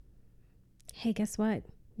Hey, guess what?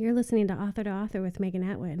 You're listening to Author with Megan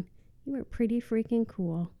Atwood. You were pretty freaking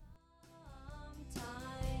cool.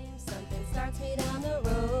 Sometimes something starts me down the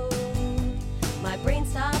road. My brain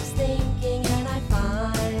stops thinking and I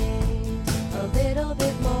find a little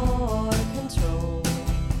bit more control.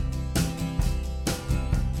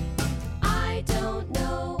 I don't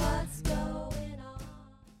know what's going on.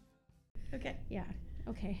 Okay. Yeah.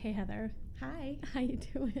 Okay. Hey, Heather. Hi. How you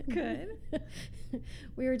doing? Good.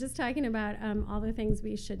 We were just talking about all the things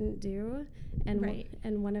we shouldn't do, and Right.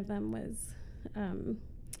 and one of them was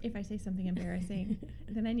If I say something embarrassing,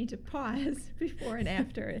 then I need to pause before and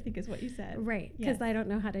after, I think is what you said. right, because Yes. I don't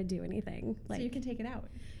know how to do anything. So you can take it out.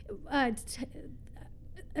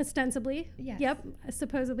 Ostensibly, Yes. Yep.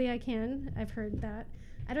 Supposedly, I can. I've heard that.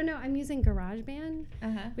 I don't know. I'm using GarageBand,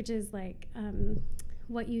 Uh-huh. which is like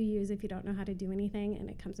what you use if you don't know how to do anything, and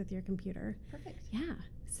it comes with your computer. Perfect. Yeah.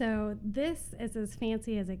 So this is as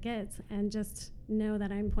fancy as it gets, and just know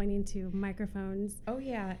that I'm pointing to microphones. Oh,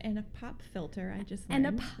 yeah, and a pop filter. I just And a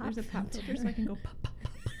learned. pop There's a pop filter, so I can go pop, pop,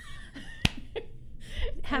 pop, pop.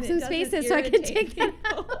 Have And some it doesn't spaces so I can irritate take that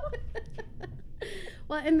people. out.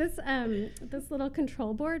 Well, in this this little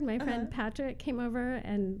control board, my friend Uh-huh. Patrick came over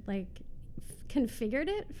and configured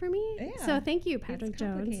it for me. Yeah. So thank you, Patrick It's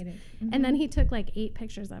Jones. complicated. And then Mhm. he took 8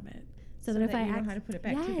 pictures of it, so that if I you know how to put it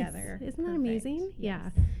back Yes. together. Isn't that Perfect. amazing?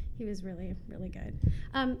 Yes. Yeah, he was really, really good.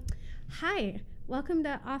 Hi, welcome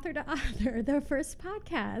to Author, the first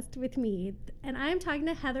podcast with me, and I'm talking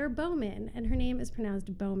to Heather Bouwman, and her name is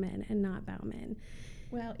pronounced Bouwman and not Bouwman.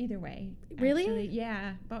 Well, either way. Really? Actually,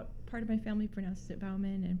 yeah. About part of my family pronounces it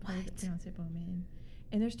Bouwman and part of it What? pronounces it Bowman.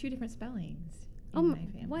 And there's 2 different spellings in Oh, my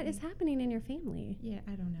family. what is happening in your family? Yeah,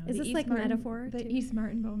 I don't know. Is The this East like Martin- metaphor The too? East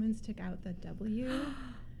Martin Bowmans took out the W.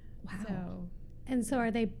 Wow. So And so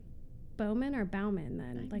are they Bowman or Bouwman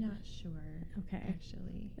then? I'm not sure. Okay.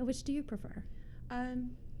 Actually, Which do you prefer?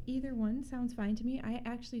 either one sounds fine to me. I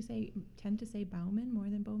actually tend to say Bouwman more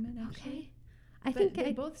than Bowman. Actually, Okay. I but think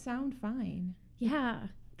they both sound fine. yeah,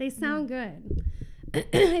 they sound good.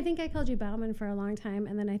 I think I called you Bouwman for a long time,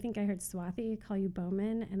 and then I think I heard Swathi call you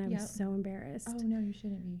Bowman, and I was Yep. so embarrassed. Oh no, you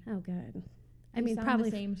shouldn't be. Oh, good. I They mean, sound probably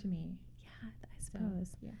the same to me. Yeah, I So,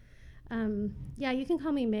 suppose. yeah. Yeah, you can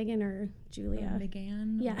call me Megan or Julia.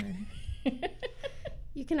 Megan. Yeah. or-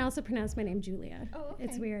 You can also pronounce my name Julia. Oh,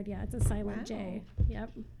 It's okay. weird. Yeah, it's a silent J. Wow.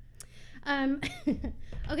 Yep.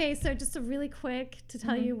 Okay, so just a really quick to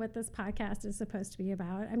tell you what this podcast is supposed to be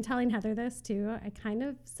about. I'm telling Heather this too. I kind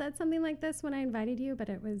of said something like this when I invited you, but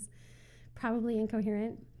it was probably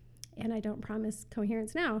incoherent, and I don't promise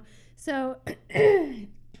coherence now. So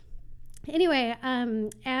anyway, I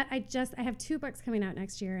have 2 books coming out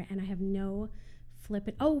next year, and I have no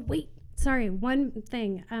flippant. Oh wait, sorry, one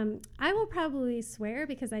thing. I will probably swear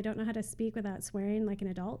because I don't know how to speak without swearing like an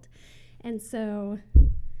adult, and so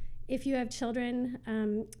if you have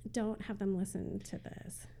children, don't have them listen to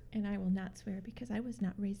this. And I will not swear because I was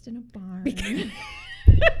not raised in a barn. Because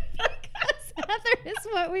Heather is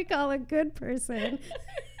what we call a good person.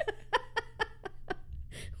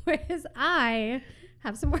 Whereas I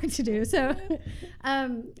have some work to do. So,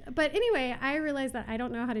 but anyway, I realized that I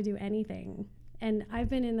don't know how to do anything. And I've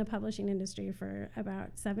been in the publishing industry for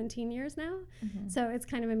about 17 years now. So it's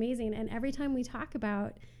kind of amazing. And every time we talk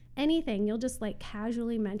about anything, you'll just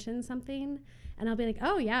casually mention something, and I'll be like,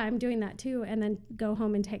 oh yeah, I'm doing that too, and then go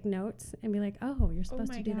home and take notes and be like, oh, you're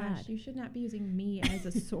supposed to do that. You should not be using me as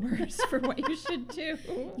a source for what you should do.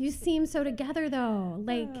 You seem so together though,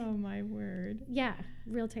 Oh my word. yeah,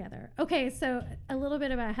 real together. Okay, so a little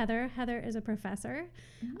bit about Heather. Heather is a professor.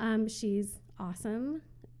 She's awesome,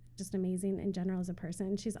 just amazing in general as a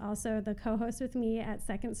person. She's also the co-host with me at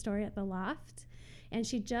Second Story at the Loft. And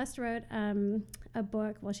she just wrote a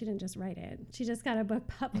book. Well, she didn't just write it. She just got a book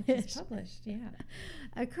published. It's published, yeah.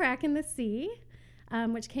 A Crack in the Sea,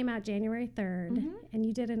 which came out January 3rd. And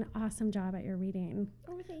you did an awesome job at your reading.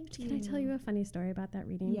 Oh, thank you. Can I tell you a funny story about that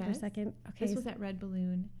reading for a Yes. second? Okay. This was at Red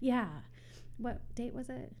Balloon. Yeah. What date was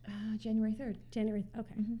it? January 3rd. January.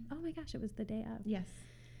 Okay. Mhm. Oh my gosh, it was the day of. Yes.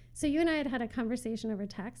 So you and I had a conversation over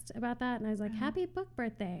text about that, and I was like, happy book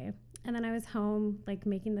birthday. And then I was home,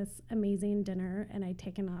 making this amazing dinner, and I'd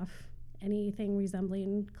taken off anything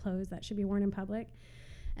resembling clothes that should be worn in public.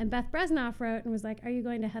 And Beth Bresnoff wrote and was like, are you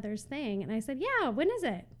going to Heather's thing? And I said, yeah, when is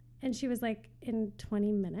it? And she was like, in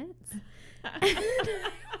 20 minutes. And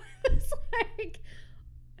I was like,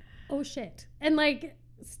 oh shit. And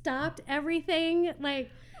stopped everything,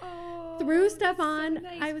 threw stuff on. So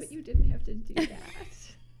nice, I was but you didn't have to do that.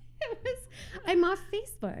 I'm off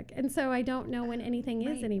Facebook, and so I don't know when anything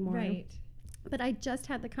is anymore. Right. But I just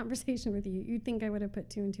had the conversation with you. You'd think I would have put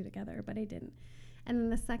 2 and 2 together, but I didn't. And then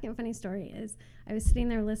the second funny story is I was sitting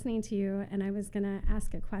there listening to you, and I was going to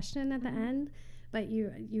ask a question at the end, but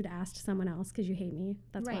you'd asked someone else because you hate me.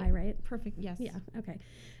 That's why, right? Perfect. Yes. Yeah. Okay.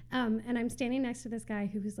 And I'm standing next to this guy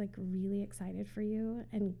who was like really excited for you.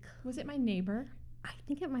 And was it my neighbor? I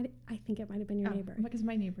think it might have been your neighbor. Because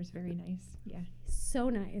my neighbor's very nice. Yeah. So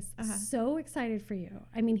nice. So excited for you.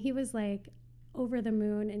 I mean, he was like over the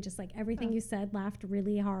moon, and just like everything you said, laughed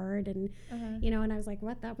really hard, and you know, and I was like,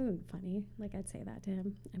 what? That wasn't funny. Like, I'd say that to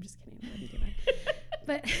him. I'm just kidding. I wouldn't do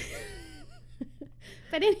that.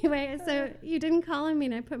 But anyway, so you didn't call on me,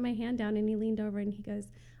 and I put my hand down, and he leaned over and he goes,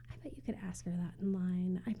 I bet you could ask her that in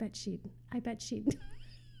line. I bet she'd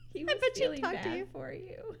He was feeling bad for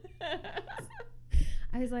you.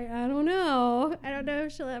 I was like, I don't know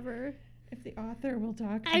if she'll ever. If the author will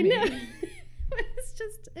talk to me. I know.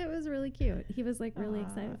 It was really cute. He was like really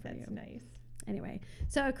excited for you. That's nice. Anyway,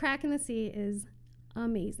 so A Crack in the Sea is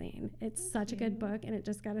amazing. It's such a good book, and it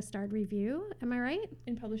just got a starred review. Am I right?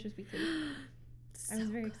 In Publishers Weekly. I was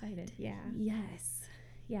very excited. Yeah. Yes.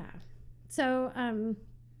 Yeah. So,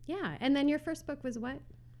 yeah. And then your first book was what?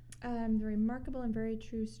 The Remarkable and Very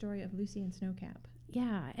True Story of Lucy and Snowcap.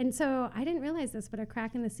 Yeah. And so I didn't realize this, but A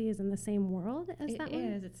Crack in the Sea is in the same world as that one?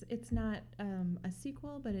 It is. It's not a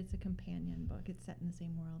sequel, but it's a companion book. It's set in the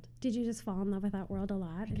same world. Did you just fall in love with that world a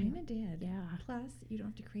lot? I kind of did. Yeah. Plus, you don't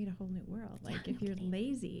have to create a whole new world. Like, Yeah, if you're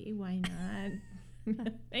lazy, why not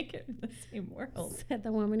make it in the same world? Said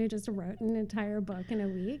the woman who just wrote an entire book in a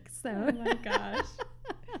week. So. Oh my gosh.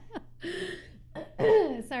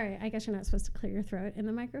 Sorry, I guess you're not supposed to clear your throat in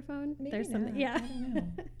the microphone. Maybe There's not. something. Yeah.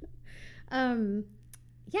 I don't know.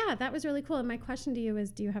 Yeah, that was really cool. And my question to you is,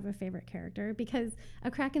 do you have a favorite character? Because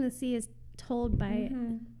A Crack in the Sea is told by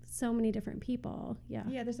so many different people. Yeah.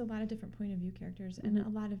 Yeah, there's a lot of different point of view characters, and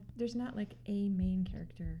there's not like a main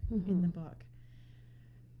character in the book.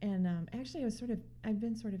 And actually, I've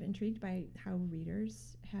been sort of intrigued by how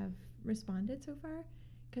readers have responded so far,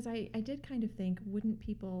 because I did kind of think, wouldn't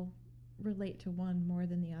people relate to one more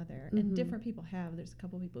than the other? And different people have. There's a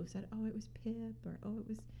couple of people who said, oh, it was Pip, or oh, it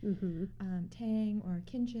was Tang, or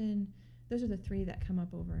Kinchin. Those are the three that come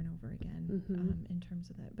up over and over again in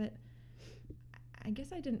terms of that. But I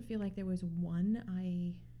guess I didn't feel like there was one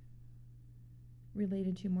I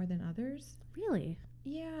related to more than others. Really?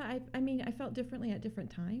 Yeah, I mean, I felt differently at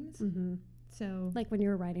different times. So, like when you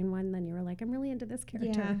were writing one, then you were like, I'm really into this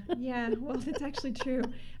character. Yeah. Well, that's actually true.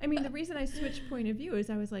 I mean, the reason I switched point of view is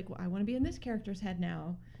I was like, well, I want to be in this character's head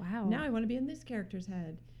now. Wow. Now I want to be in this character's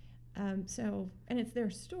head. So, and it's their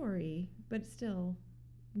story, but still,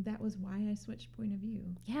 that was why I switched point of view.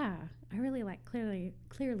 Yeah, I really like, clearly,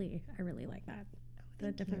 I really like that.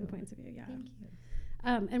 The different points of view, yeah. Thank you.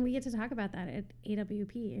 And we get to talk about that at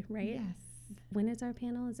AWP, right? Yes. When is our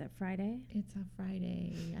panel? Is it Friday? It's a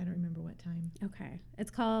Friday. I don't remember what time. Okay.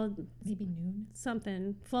 It's called maybe noon.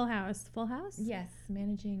 Something. Full House. Full House? Yes.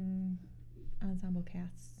 Managing ensemble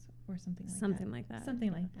casts or something like that.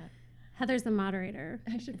 Something like that. Heather's the moderator.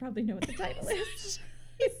 I should probably know what the title is.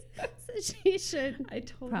 So she should. I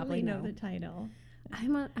totally probably know the title.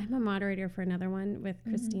 I'm a moderator for another one with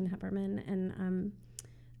Christine Hepperman, and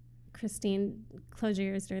Christine, close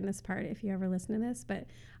your ears during this part if you ever listen to this, but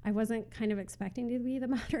I wasn't kind of expecting to be the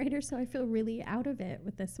moderator, so I feel really out of it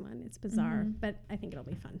with this one. It's bizarre, but I think it'll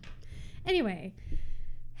be fun. Anyway,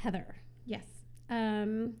 Heather. Yes. You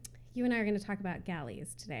and I are going to talk about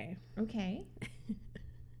Galleys today. Okay.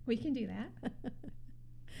 We can do that.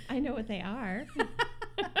 I know what they are.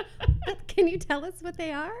 Can you tell us what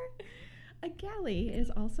they are? A galley is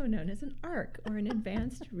also known as an ARC, or an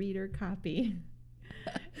advanced reader copy.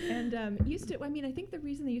 And I think the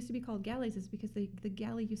reason they used to be called galleys is because the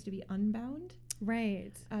galley used to be unbound.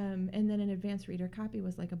 Right. And then an advanced reader copy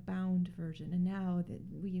was like a bound version. And now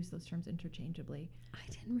we use those terms interchangeably. I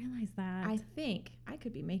didn't realize that. I think, I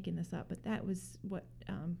could be making this up, but that was what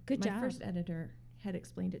my first editor had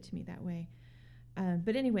explained it to me that way.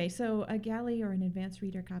 But anyway, so a galley, or an advanced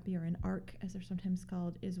reader copy, or an ARC, as they're sometimes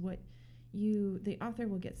called, is what the author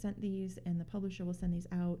will get sent these, and the publisher will send these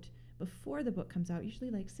out before the book comes out, usually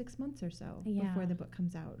like 6 months or so before the book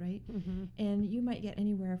comes out, right? And you might get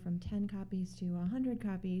anywhere from 10 copies to 100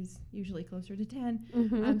 copies, usually closer to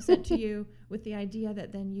 10, sent to you, with the idea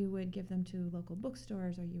that then you would give them to local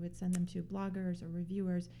bookstores, or you would send them to bloggers or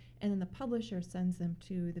reviewers, and then the publisher sends them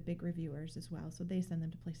to the big reviewers as well. So they send them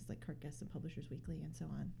to places like Kirkus and Publishers Weekly and so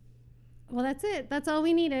on. Well, that's it. That's all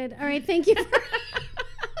we needed. All right, thank you.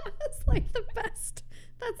 It's like the best.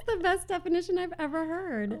 That's the best definition I've ever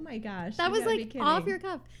heard. Oh my gosh. That was like off your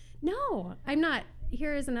cuff. No, I'm not.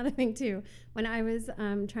 here is another thing too. When I was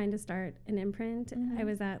trying to start an imprint, I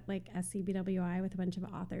was at like SCBWI with a bunch of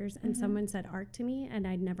authors, and someone said ARC to me, and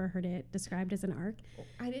I'd never heard it described as an ARC.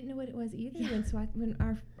 I didn't know what it was either. When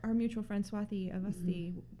our mutual friend Swati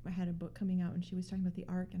Avasti had a book coming out, and she was talking about the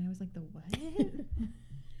ARC, and I was like, the what?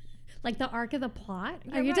 Like the arc of the plot?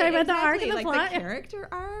 Yeah, Are you talking about the arc of the like plot? the character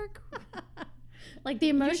arc? Like the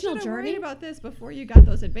emotional you should have journey? worried about this before you got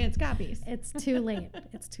those advanced copies. It's too late.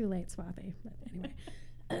 It's too late, Swati. But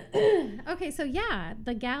anyway. Okay, so yeah,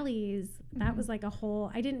 the Galleys, that was like a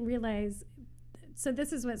whole, I didn't realize. So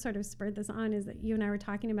this is what sort of spurred this on, is that you and I were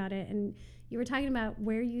talking about it, and you were talking about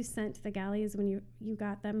where you sent the Galleys when you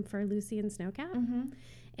got them for Lucy and Snowcap.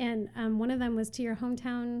 And one of them was to your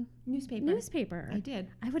hometown newspaper. I did.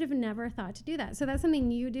 I would have never thought to do that. So that's something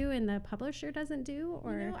you do and the publisher doesn't do?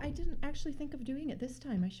 Or You know, I didn't actually think of doing it this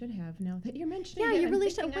time. I should have, now that you're mentioning Yeah, it. you I'm really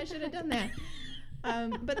thinking should. I should have done that.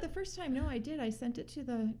 But the first time, no, I did. I sent it to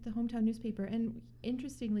the hometown newspaper. And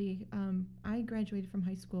interestingly, I graduated from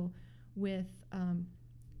high school with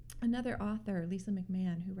another author, Lisa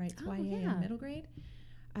McMahon, who writes YA in middle grade.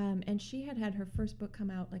 And she had her first book come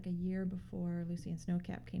out like a year before Lucy and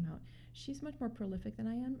Snowcap came out. She's much more prolific than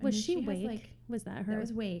I am. Was she Wake? Was that her? That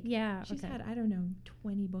was Wake. Yeah. She's had, I don't know,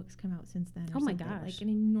 20 books come out since then. Oh my something, gosh. Like an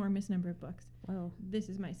enormous number of books. Whoa. This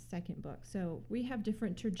is my second book. So we have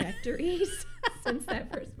different trajectories since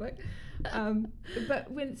that first book.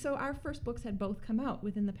 So our first books had both come out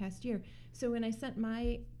within the past year. So when I sent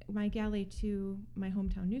my galley to my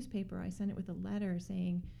hometown newspaper, I sent it with a letter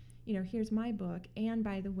saying, you know, here's my book. And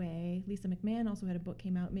by the way, Lisa McMahon also had a book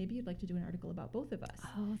came out. Maybe you'd like to do an article about both of us.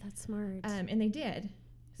 Oh, that's smart. And they did.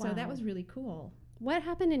 So Wow. that was really cool. What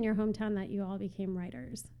happened in your hometown that you all became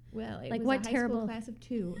writers? Well, it Like, was what a high terrible- school class of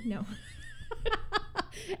 2. No.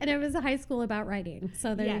 And it was a high school about writing.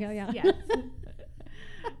 So there you go. Yeah. Yes.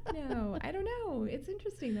 No, I don't know. It's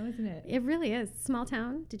interesting though, isn't it? It really is. Small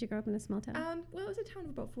town? Did you grow up in a small town? Well, it was a town of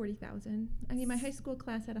about 40,000. I mean, my high school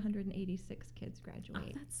class had 186 kids graduate.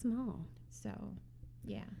 Oh, that's small. So,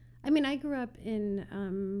 yeah. I mean, I grew up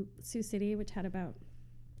in Sioux City, which had about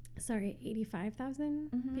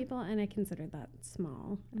 85,000 people, and I considered that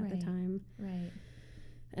small at the time. Right.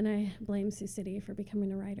 And I blame Sioux City for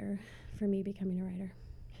becoming a writer, for me becoming a writer.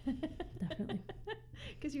 Definitely.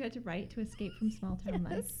 Because you had to write to escape from small town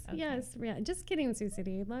life. Okay. Yes. Yeah. Just kidding, Sioux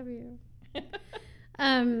City. Love you.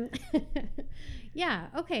 Yeah.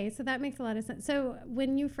 Okay. So that makes a lot of sense. So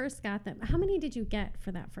when you first got them, how many did you get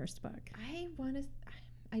for that first book?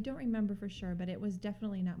 I don't remember for sure, but it was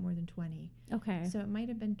definitely not more than 20. Okay. So it might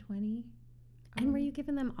have been 20. And were you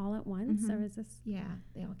given them all at once, or is this? Yeah,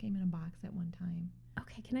 they all came in a box at one time.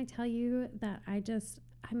 Okay. Can I tell you that I'm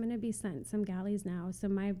going to be sent some Galleys now. So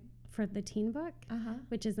for the teen book,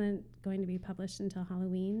 which isn't going to be published until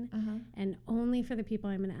Halloween, and only for the people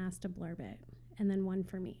I'm going to ask to blurb it, and then one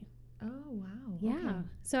for me. Oh, wow. Yeah. Okay.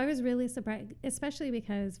 So I was really surprised, especially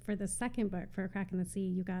because for the second book, For a Crack in the Sea,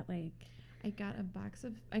 you got I got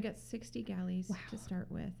 60 galleys to start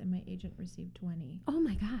with, and my agent received 20. Oh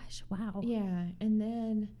my gosh. Wow. Yeah. And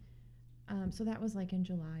then, so that was like in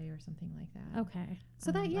July or something like that. Okay.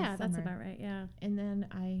 So last that's summer. about right. Yeah. And then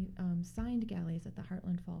I signed galleys at the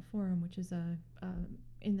Heartland Fall Forum, which is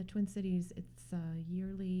in the Twin Cities, it's a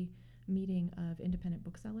yearly meeting of independent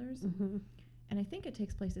booksellers. And I think it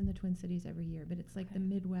takes place in the Twin Cities every year, but it's like the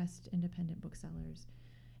Midwest independent booksellers.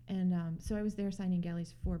 And so I was there signing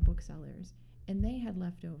galleys for booksellers, and they had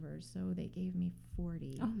leftovers, so they gave me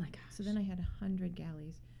 40. Oh my gosh. So then I had 100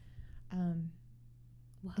 galleys.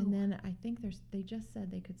 Whoa. And then I think they just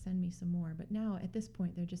said they could send me some more, but now at this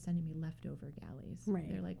point they're just sending me leftover galleys. Right.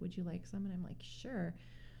 They're like, would you like some? And I'm like, sure.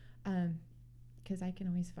 Because I can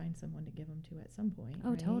always find someone to give them to at some point.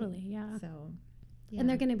 Oh, right? totally. Yeah. So, yeah. And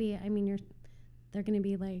they're going to be, they're going to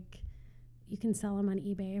be like, you can sell them on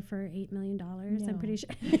eBay for $8 million. No. I'm pretty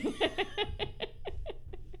sure.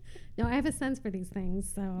 No, I have a sense for these things.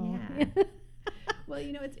 So Yeah. Well,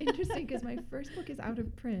 it's interesting because my first book is out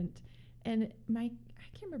of print, and I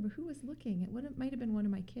can't remember who was looking. It might have been one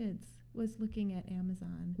of my kids was looking at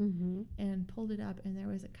Amazon and pulled it up, and there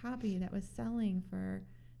was a copy that was selling for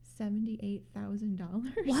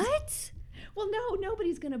 $78,000. What? Well, no,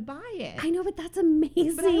 nobody's gonna buy it. I know, but that's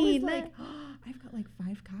amazing. But I was like, I've got like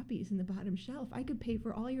 5 copies in the bottom shelf. I could pay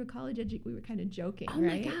for all your college education. We were kind of joking,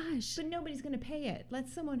 right? Oh my gosh. But nobody's gonna pay it. Let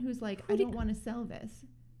someone who's like, I don't want to sell this.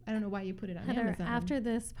 I don't know why you put it on Heather, Amazon. after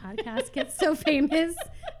this podcast gets so famous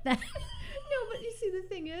that No, but you see, the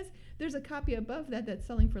thing is, there's a copy above that that's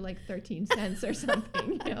selling for like 13 cents or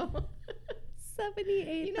something,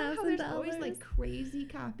 $78,000. You know how there's always like crazy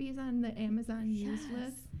copies on the Amazon used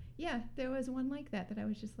list? Yeah, there was one like that I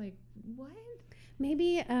was just like, what?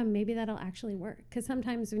 Maybe that'll actually work, because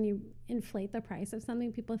sometimes when you inflate the price of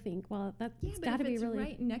something, people think, well, that's got to be really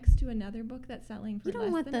right next to another book that's selling for you don't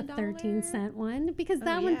less want than the $1. 13-cent one, because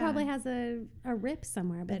that one probably has a rip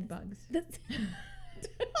somewhere. Bed bugs.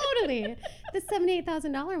 Totally. The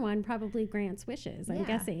 $78,000 one probably grants wishes, I'm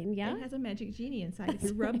guessing. Yeah. It has a magic genie inside if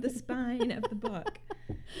you rub the spine of the book.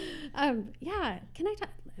 Yeah. Can I talk?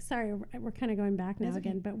 Sorry, we're kind of going back now That's okay.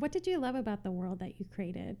 again, but what did you love about the world that you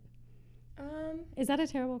created? Is that a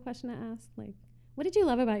terrible question to ask? Like, what did you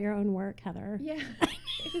love about your own work, Heather? Yeah.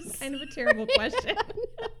 It was kind of a terrible question.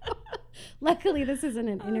 Luckily, this isn't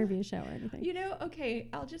an interview show or anything. You know, okay,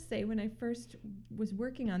 I'll just say when I first was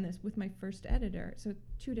working on this with my first editor, so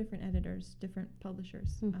 2 different editors, different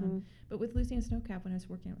publishers, but with Lucy and Snowcap, when I was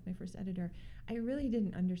working with my first editor, I really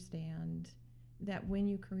didn't understand that when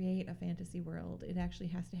you create a fantasy world, it actually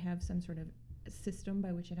has to have some sort of system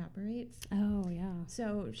by which it operates. Oh, yeah.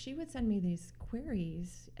 So she would send me these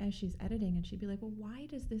queries as she's editing, and she'd be like, well, why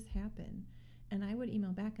does this happen? And I would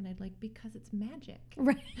email back, and I'd like, because it's magic.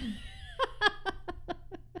 Right.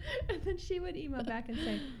 And then she would email back and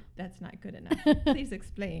say, that's not good enough. Please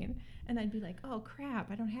explain. And I'd be like, oh, crap,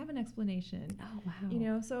 I don't have an explanation. Oh, wow. You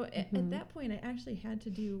know, so at that point, I actually had to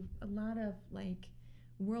do a lot of, like,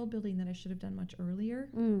 world building that I should have done much earlier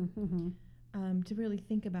to really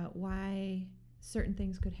think about why certain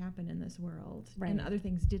things could happen in this world and other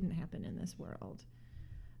things didn't happen in this world.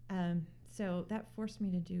 So that forced me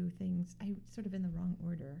to do things sort of in the wrong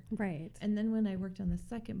order. Right. And then when I worked on the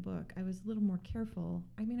second book, I was a little more careful.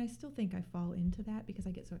 I mean, I still think I fall into that because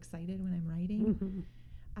I get so excited when I'm writing.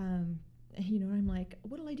 You know, I'm like,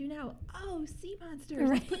 what'll I do now? Oh, sea monsters.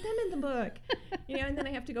 Let's put them in the book. You know, and then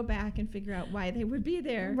I have to go back and figure out why they would be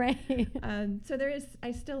there. Right. So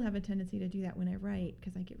I still have a tendency to do that when I write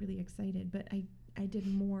because I get really excited. But I did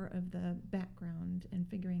more of the background and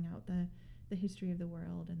figuring out the history of the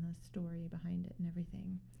world and the story behind it and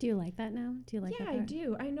everything. Do you like that now? Do you like that part? Yeah, I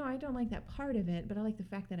do. I know I don't like that part of it, but I like the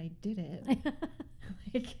fact that I did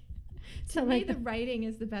it. To me, the writing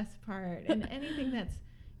is the best part. And anything that's,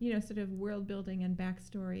 you know, sort of world building and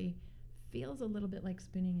backstory feels a little bit like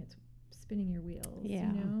spinning your wheels.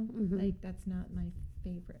 Yeah. You know? Like that's not my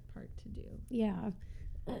favorite part to do. Yeah.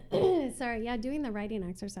 Sorry. Yeah. Doing the writing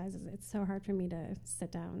exercises, it's so hard for me to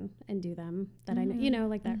sit down and do them that I know, you know,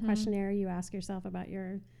 like that questionnaire you ask yourself about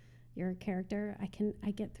your character.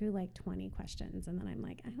 I get through like 20 questions and then I'm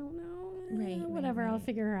like, I don't know. Whatever. I'll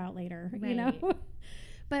figure her out later, you know?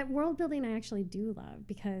 But world building I actually do love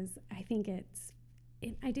because I think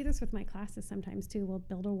I do this with my classes sometimes too. We'll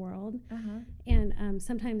build a world and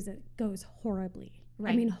sometimes it goes horribly.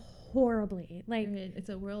 I mean, horribly. Like it's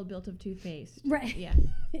a world built of toothpaste. Right. Yeah.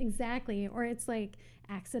 Exactly. Or it's like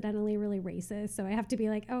accidentally really racist. So I have to be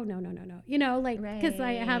like, oh, no. You know, like, because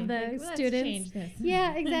I have the students. Let's change this.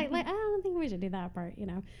 Yeah, exactly. Like, I don't think we should do that part, you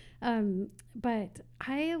know. But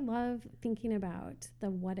I love thinking about the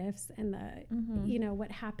what ifs and the, you know,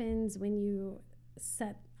 what happens when you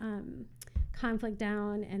set conflict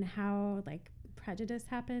down and how like prejudice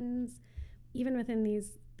happens even within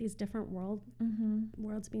these different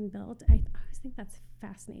worlds being built. I always think that's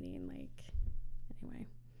fascinating. Like, anyway,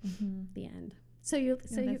 the end. So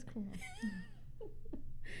that's cool.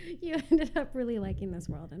 You ended up really liking this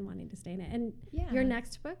world and wanting to stay in it. And your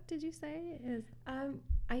next book, did you say, is?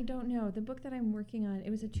 I don't know. The book that I'm working on, it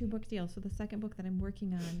was a 2-book deal. So the second book that I'm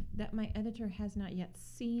working on, that my editor has not yet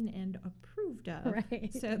seen and approved of, right.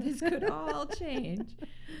 So this could all change,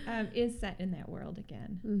 is set in that world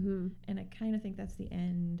again. And I kind of think that's the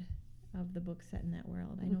end of the book set in that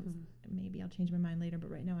world. I don't. Maybe I'll change my mind later, but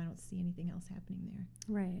right now I don't see anything else happening there.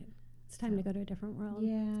 Right. It's time to go to a different world.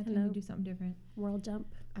 Yeah, time to do something different. World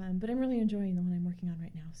jump. But I'm really enjoying the one I'm working on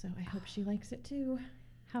right now, so I hope she likes it too.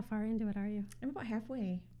 How far into it are you? I'm about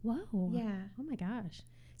halfway. Whoa. Yeah. Oh my gosh.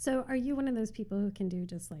 So are you one of those people who can do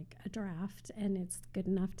just like a draft and it's good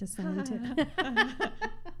enough to send to?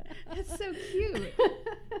 That's so cute.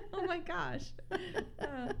 Oh my gosh.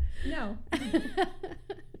 No.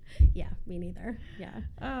 Yeah, me neither. Yeah.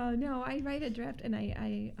 No, I write a draft and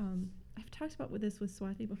I've talked about this with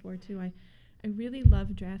Swathi before too. I really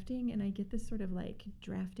love drafting, and I get this sort of like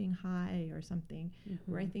drafting high or something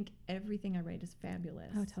where I think everything I write is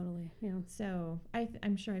fabulous. Oh, totally. Yeah. So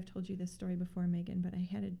I'm sure I've told you this story before, Megan, but I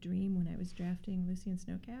had a dream when I was drafting Lucy and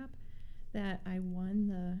Snowcap that I won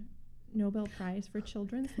the Nobel Prize for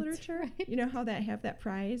Children's Literature. Right. You know how they have that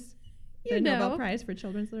prize? You the know. Nobel Prize for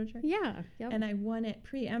Children's Literature? Yeah. Yep. And I won it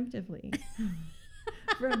preemptively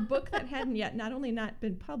for a book that hadn't yet not only not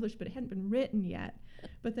been published, but it hadn't been written yet.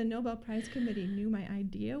 But the Nobel Prize Committee knew my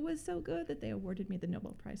idea was so good that they awarded me the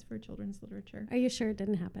Nobel Prize for Children's Literature. Are you sure it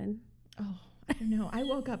didn't happen? Oh, I don't know. I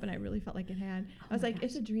woke up and I really felt like it had. I was my like, gosh.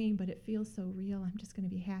 it's a dream, but it feels so real. I'm just going to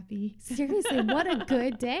be happy. Seriously, what a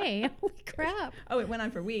good day. Holy crap. Oh, it went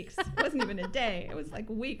on for weeks. It wasn't even a day. It was like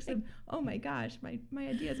weeks of, oh my gosh, my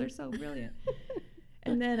ideas are so brilliant.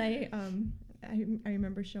 And then I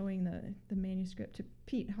remember showing the manuscript to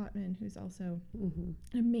Pete Hotman, who's also an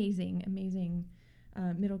amazing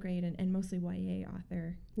middle grade and mostly YA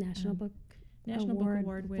author. National Book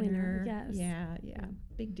Award winner. Yes. Yeah,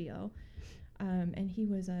 big deal. And he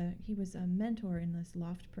was a mentor in this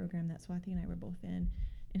Loft program that Swati and I were both in,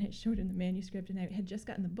 and it showed in the manuscript. And I had just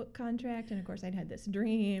gotten the book contract, and of course I'd had this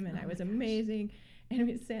dream, and I was amazing. And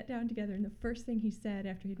we sat down together, and the first thing he said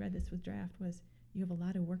after he'd read this with draft was, "You have a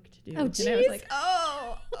lot of work to do." Oh, and I was like,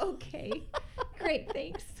 "Oh, okay, great,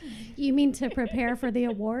 thanks." You mean to prepare for the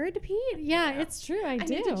award, Pete? Yeah, it's true. I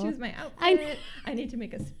do. need to choose my outfit. I need to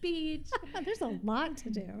make a speech. There's a lot to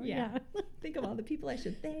do. Yeah. Think of all the people I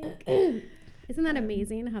should thank. Isn't that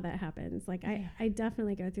amazing how that happens? Like, I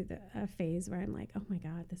definitely go through a phase where I'm like, oh my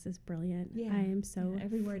God, this is brilliant. Yeah. I am so... Yeah,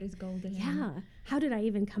 every word is golden. Yeah. How did I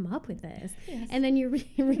even come up with this? Yes. And then you read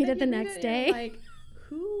it the next day. You're like,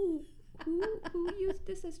 who used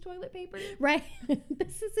this as toilet paper? Right.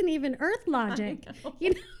 This isn't even Earth logic.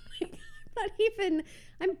 You know, like,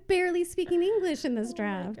 I'm barely speaking English in this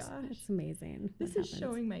draft. Oh my gosh. It's amazing. This is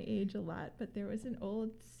showing my age a lot, but there was an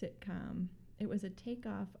old sitcom. It was a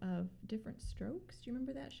takeoff of Different Strokes. Do you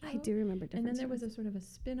remember that show? I do remember Different And then there was Strokes. a sort of a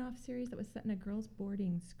spin-off series that was set in a girls'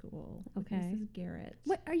 boarding school. Okay. With Mrs. Garrett.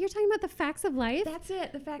 What are you talking about? The Facts of Life? That's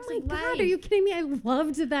it. The Facts Oh of my Life. God, are you kidding me? I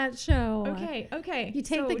loved that show. Okay. You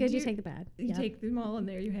take So the good, do you take the bad. You Yep. take them all, and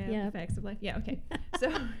there you have Yep. the Facts of Life. Yeah, okay.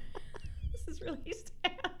 So this is really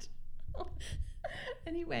sad.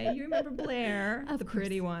 Anyway, you remember Blair, Of the course.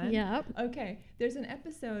 pretty one. Yep. Okay, there's an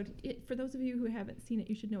episode. For those of you who haven't seen it,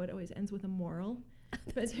 you should know it always ends with a moral.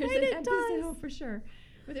 But there's right, an it episode, does. oh, for sure.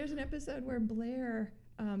 But there's an episode where Blair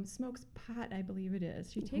smokes pot, I believe it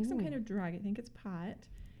is. She takes some kind of drug, I think it's pot,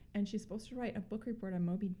 and she's supposed to write a book report on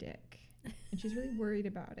Moby Dick. And she's really worried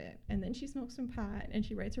about it. And then she smokes some pot, and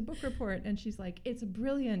she writes her book report, and she's like, it's a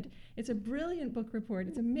brilliant book report.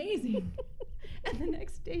 It's amazing. And the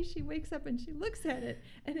next day she wakes up and she looks at it,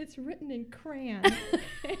 and it's written in crayon.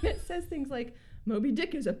 And it says things like, Moby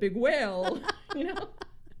Dick is a big whale, you know?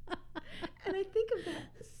 And I think of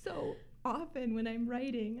that so often when I'm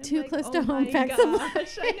writing. I'm Too like, close oh to home, my Facts of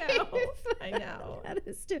gosh, Life. I know. That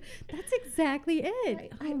is true. That's exactly it.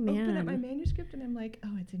 Right. Oh, I man. open up my manuscript and I'm like,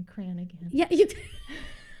 oh, it's in crayon again. Yeah, you.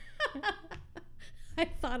 I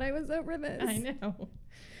thought I was over this. I know.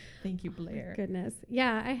 Thank you, Blair. Goodness.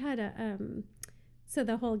 Yeah, I had a so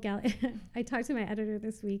the whole I talked to my editor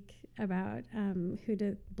this week about who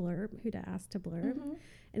to ask to blurb. Mhm.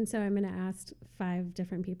 And so I'm going to ask 5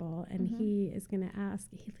 different people, and he is going to ask.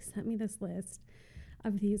 He sent me this list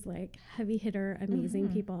of these like heavy hitter, amazing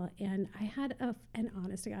people, and I had an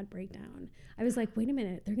honest to God breakdown. I was like, wait a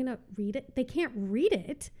minute, they're going to read it? They can't read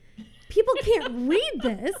it. People can't read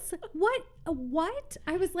this. What?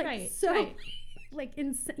 I was like, Right. like,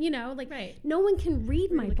 you know, like Right. no one can read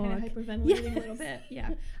We're my like book. kind of hyperventilating a little bit.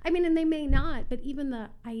 Yeah. I mean, and they may not, but even the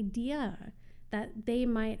idea that they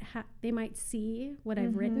might see what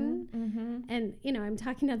I've written, and you know, I'm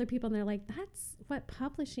talking to other people, and they're like, "That's what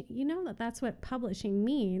publishing. You know that's what publishing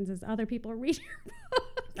means is other people read your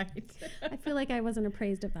book." Right. I feel like I wasn't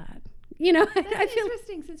appraised of that. You know, I That's feel.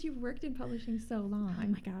 interesting since you've worked in publishing so long. Oh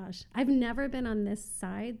my gosh, I've never been on this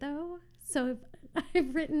side though, so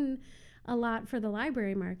I've written a lot for the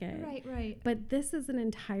library market. Right. But this is an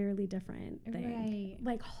entirely different thing. Right.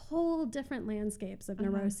 Like whole different landscapes of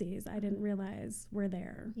neuroses I didn't realize were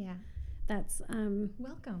there. Yeah. That's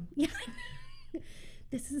Welcome. yeah.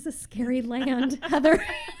 This is a scary land, Heather.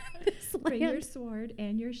 This Bring your land. sword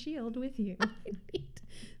and your shield with you. I need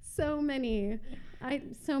so many.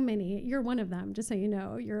 You're one of them, just so you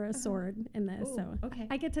know. You're a sword in this. Ooh, so okay.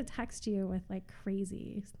 I get to text you with like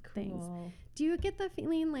crazy things. Cool. Do you get the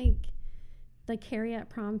feeling like the Carrie at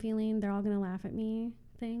prom feeling, they're all gonna laugh at me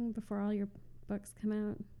thing before all your books come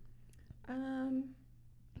out?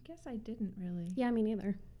 I guess I didn't really. Yeah, me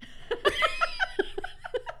neither.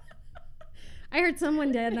 I heard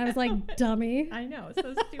someone did, and I was like, dummy. I know,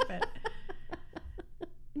 so stupid.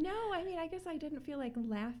 No, I mean, I guess I didn't feel like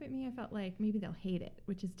laugh at me. I felt like maybe they'll hate it,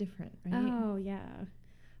 which is different, right? Oh, yeah.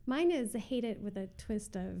 Mine is hate it with a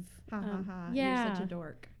twist of, Ha ha ha. yeah. You're such a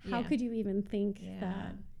dork. How Yeah. could you even think Yeah,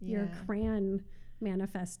 that your yeah. crayon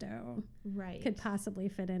manifesto Right. could possibly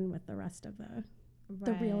fit in with the rest of the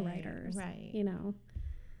real writers? Right. You know,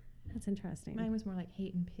 that's interesting. Mine was more like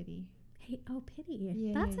hate and pity. Hey, oh, pity.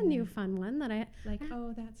 Yeah, That's yeah, a new yeah. fun one that I. Like,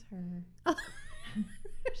 oh, that's her. Oh.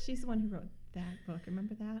 She's the one who wrote that book.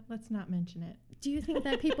 Remember that? Let's not mention it. Do you think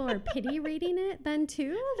that people are pity reading it then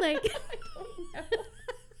too? Like, I don't know.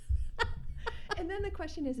 And then the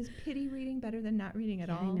question is pity reading better than not reading at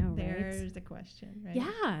Yeah, I all? know, right? There's the question, right?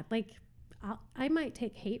 yeah, like I might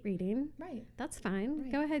take hate reading. Right. That's fine.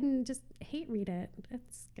 Right. Go ahead and just hate read it.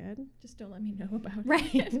 It's good. Just don't let me know about Right.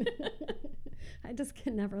 it. I just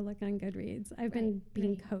can never look on Goodreads. I've been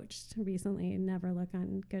being right. coached recently, never look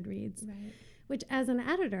on Goodreads, Right. which as an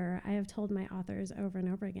editor, I have told my authors over and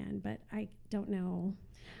over again, but I don't know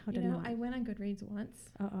how to not. I went on Goodreads once.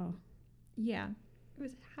 Uh-oh. Yeah. It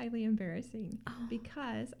was highly embarrassing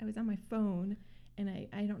because I was on my phone and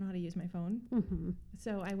I don't know how to use my phone. Mm-hmm.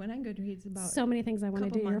 So I went on Goodreads about So many things I want to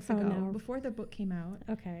do your phone ago, now. before the book came out.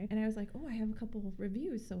 Okay. And I was like, oh, I have a couple of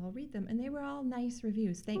reviews, so I'll read them. And they were all nice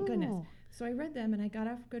reviews, thank goodness. Oh. So I read them and I got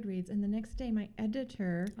off Goodreads. And the next day, my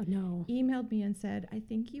editor Oh, no. emailed me and said, I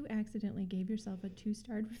think you accidentally gave yourself a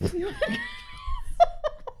 2-star review.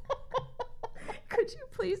 Could you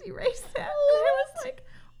please erase that? And I was like,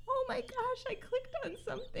 oh my gosh, I clicked on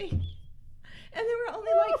something. And there were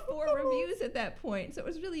only like 4 reviews at that point. So it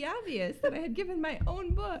was really obvious that I had given my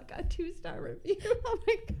own book a 2-star review. Oh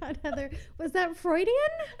my God, Heather. Was that Freudian?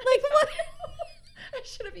 Like what? I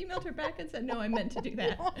should have emailed her back and said, no, I meant to do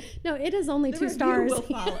that. No, it is only The 2 review stars. will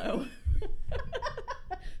follow.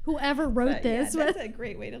 Whoever wrote But this yeah, was. that's a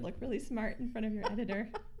great way to look really smart in front of your editor.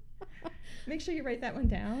 Make sure you write that one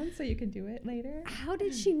down so you can do it later. How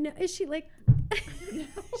did she know? Is she like?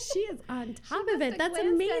 She is on top She of must it. have That's glanced at it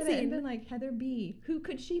and amazing. been like, Heather B. Who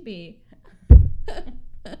could she be?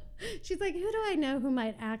 She's like, who do I know who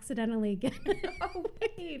might accidentally get? Oh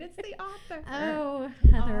wait, it's the author. Oh,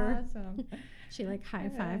 Heather. Awesome. She like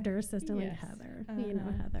high-fived her assistant, like Yes. Heather. You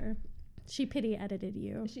know, Heather. She pity edited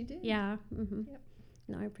you. She did. Yeah. Mm-hmm. Yep.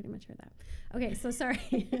 No, I pretty much heard that. Okay, so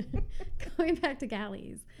sorry. Going back to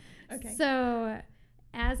Galleys. Okay. So,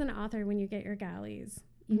 as an author, when you get your Galleys,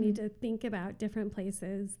 you need Mhm. to think about different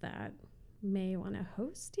places that may want to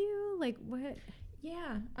host you. Like what?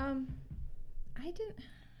 Yeah.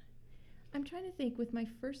 I'm trying to think. With my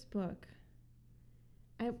first book,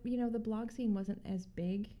 the blog scene wasn't as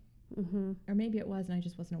big, Mm-hmm. or maybe it was, and I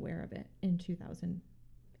just wasn't aware of it in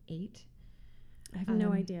 2008. I have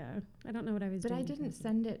no idea. I don't know what I was But doing. I didn't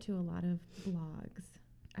send it to a lot of blogs.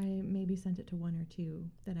 I maybe sent it to 1 or 2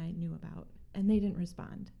 that I knew about, and they didn't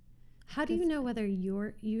respond. How do you know whether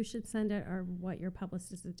you should send it or what your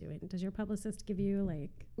publicist is doing? Does your publicist give you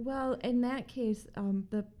like Well, in that case,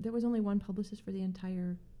 there was only one publicist for the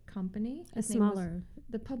entire company. a His name was- smaller?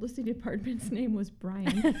 the publicity department's name was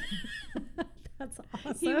Brian. That's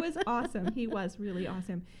awesome. He was awesome. He was really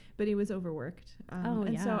awesome, but he was overworked.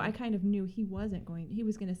 And so yeah. I kind of knew he was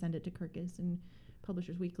going to send it to Kirkus and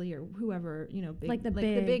Publishers Weekly or whoever, big, Like the the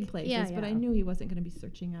big- big places. yeah, But I yeah. knew he wasn't going to be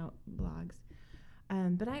searching out blogs.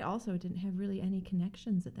 But I also didn't have really any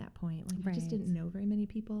connections at that point. Like I just Right. didn't know very many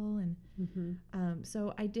people, and Mm-hmm.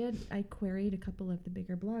 so I queried a couple of the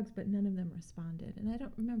bigger blogs, but none of them responded. And I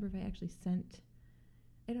don't remember if I actually sent.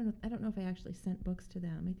 I don't know if I actually sent books to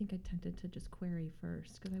them. I think I tended to just query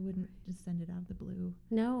first because I wouldn't just send it out of the blue.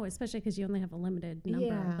 No, especially because you only have a limited number.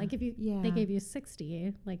 Yeah, Like if yeah. they gave you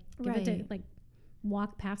 60, like give it to Right. like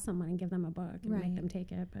walk past someone and give them a book and make Right. them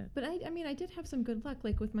take it. But But I did have some good luck,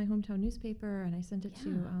 like with my hometown newspaper, and I sent it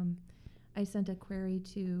to, I sent a query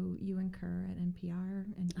to Ewan Kerr at NPR,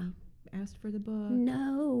 and he asked for the book.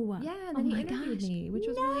 no, Yeah, and Oh then he my interviewed gosh. me, which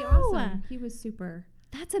was really No. awesome. He was super.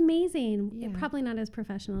 that's amazing. Yeah. Probably not as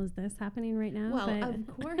professional as this happening right now. Well, but of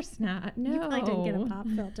course not. No. you probably didn't get a pop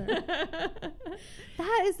filter.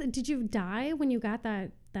 That is. Did you die when you got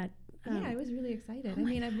that? Yeah, I was really excited. Oh I my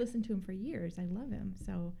mean, I've listened to him for years. I love him,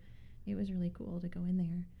 so it was really cool to go in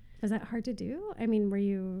there. Was that hard to do? I mean, were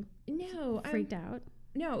you No, freaked out?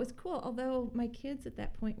 No, it was cool. Although my kids at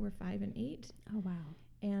that point were 5 and 8, Oh wow.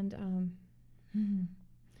 and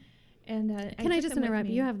Can I took just them with interrupt?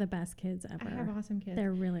 me. You have the best kids ever. I have awesome kids.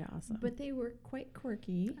 They're really awesome. But they were quite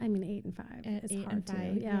quirky. I mean, 8 and 5 At is 8 hard and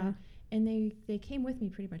 5, to. Yeah. And they came with me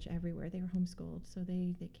pretty much everywhere. They were homeschooled, so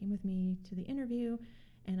they came with me to the interview,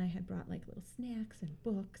 and I had brought like little snacks and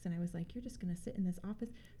books, and I was like, you're just going to sit in this office.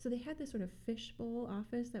 So they had this sort of fishbowl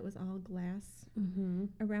office that was all glass Mm-hmm.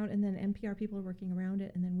 around, and then NPR people were working around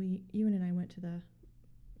it, and then Ewan and I went to the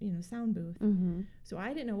sound booth. Mm-hmm. So I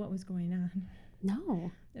didn't know what was going on.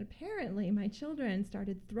 No. And apparently my children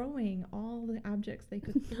started throwing all the objects they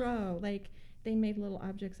could throw. Like they made little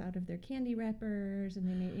objects out of their candy wrappers, and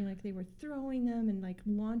they made like they were throwing them and like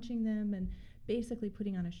launching them and basically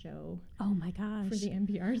putting on a show Oh my gosh. for the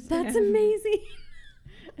NPR staff. That's amazing.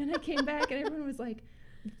 And I came back and everyone was like,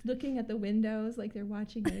 looking at the windows like they're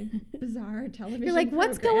watching a bizarre television You're like,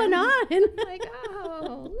 what's program. going on? I'm like,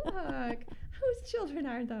 oh, look, whose children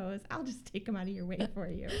are those? I'll just take them out of your way for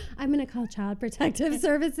you. I'm going to call Child Protective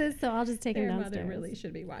Services, so I'll just take Their them downstairs. mother really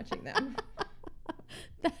should be watching them.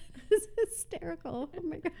 That is hysterical. Oh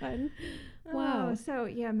my God. Wow. Oh, so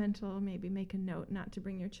yeah, mental, maybe make a note not to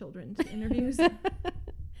bring your children to interviews.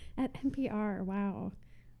 At NPR. Wow.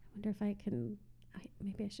 I wonder if I can,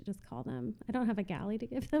 maybe I should just call them. I don't have a galley to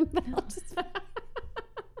give them, but I'll just,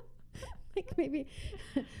 like maybe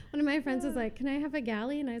one of my friends was like, can I have a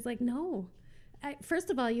galley? And I was like, no. First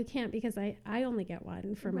of all, you can't because I only get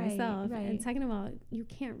one for myself. Right. And second of all, you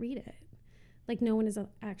can't read it. Like no one is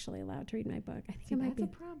actually allowed to read my book. I think See, it might be a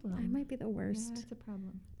problem. I might be the worst Yeah, that's a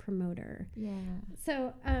problem. promoter. Yeah.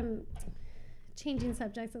 So, changing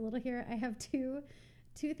subjects a little here. I have two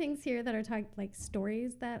things here that are like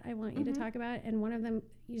stories that I want you to talk about, and one of them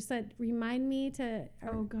you said remind me to.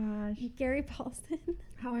 Oh gosh. Gary Paulson.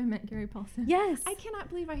 How I met Gary Paulson. Yes. I cannot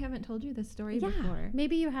believe I haven't told you this story Yeah. before.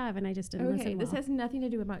 Maybe you have, and I just didn't listen. This well. has nothing to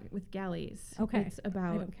do with Galleys. Okay. It's I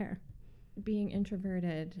about don't care. being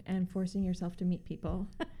introverted and forcing yourself to meet people.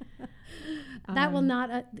 That will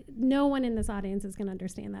not. No one in this audience is going to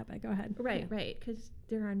understand that. But go ahead. Right, Yeah. right. Because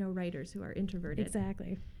there are no writers who are introverted.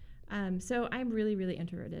 Exactly. So I'm really, really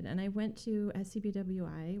introverted. And I went to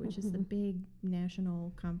SCBWI, which is the big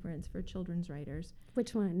national conference for children's writers.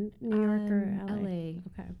 Which one? New York or LA? LA.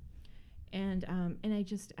 Okay. And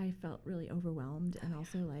I felt really overwhelmed and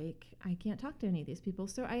also like I can't talk to any of these people.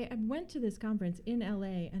 So I went to this conference in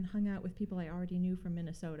LA and hung out with people I already knew from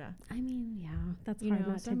Minnesota. I mean, yeah, that's You hard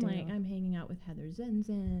know, not so to I'm do. like I'm hanging out with Heather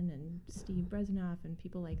Bouwman and Steve Bresnoff and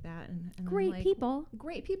people like that. And I'm Great like, people.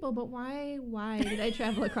 Great people, but why did I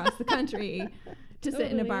travel across the country to sit in a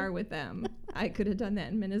Totally. bar with them? I could have done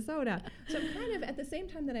that in Minnesota. So I'm kind of at the same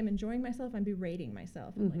time that I'm enjoying myself, I'm berating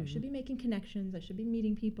myself. I'm like, I should be making connections. I should be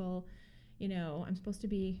meeting people. You know, I'm supposed to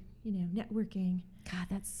be, networking. God,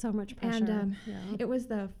 that's so much pressure. And yeah. it was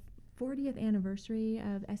the 40th anniversary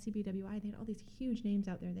of SCBWI. They had all these huge names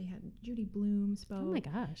out there. They had Judy Blume spoke. Oh my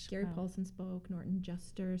gosh. Gary wow. Paulson spoke. Norton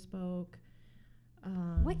Juster spoke.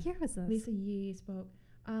 What year was this? Lisa Yee spoke.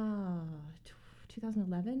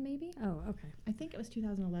 2011 maybe? Oh, okay. I think it was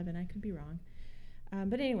 2011. I could be wrong.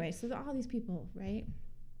 But anyway, so all these people, right?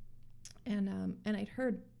 And I'd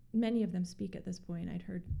heard many of them speak at this point. I'd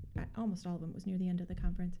heard almost all of them. It was near the end of the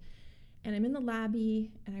conference. And I'm in the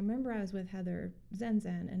lobby, and I remember I was with Heather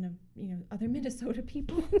Bouwman and other Minnesota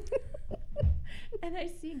people. And I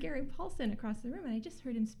see Gary Paulson across the room, and I just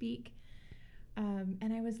heard him speak.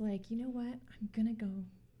 And I was like, you know what? I'm going to go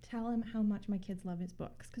tell him how much my kids love his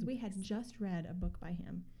books. Because we had just read a book by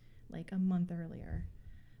him like a month earlier.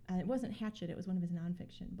 It wasn't Hatchet. It was one of his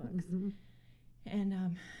nonfiction books. Mm-hmm.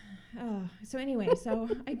 And so anyway, so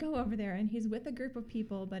I go over there, and he's with a group of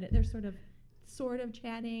people, but they're sort of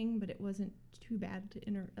chatting, but it wasn't too bad to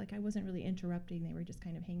I wasn't really interrupting. They were just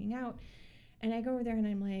kind of hanging out. And I go over there, and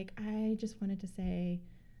I'm like, I just wanted to say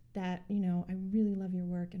that, I really love your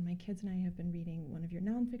work, and my kids and I have been reading one of your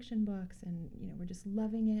nonfiction books, and, we're just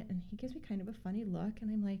loving it. And he gives me kind of a funny look, and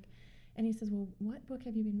I'm like, and he says, well, what book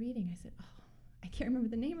have you been reading? I said, I can't remember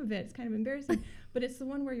the name of it. It's kind of embarrassing, but it's the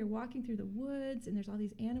one where you're walking through the woods and there's all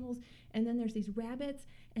these animals, and then there's these rabbits,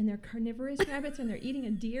 and they're carnivorous rabbits, and they're eating a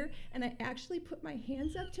deer. And I actually put my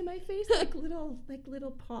hands up to my face like little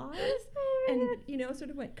paws, and sort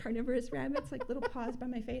of went carnivorous rabbits, like little paws by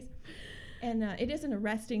my face. And it is an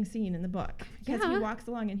arresting scene in the book because he walks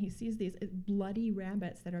along and he sees these bloody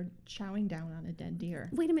rabbits that are chowing down on a dead deer.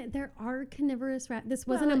 Wait a minute, there are carnivorous rabbits. This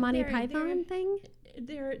wasn't a Monty Python thing?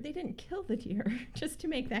 They didn't kill the deer, just to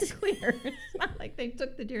make that clear. It's not like they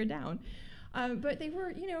took the deer down. But they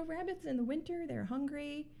were, rabbits in the winter, they're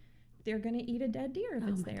hungry. They're going to eat a dead deer if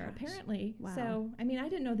it's there, apparently. Wow. So, I mean, I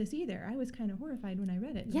didn't know this either. I was kind of horrified when I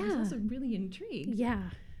read it. Yeah. I was also really intrigued. Yeah.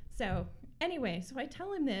 So, anyway, so I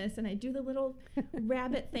tell him this, and I do the little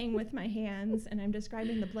rabbit thing with my hands, and I'm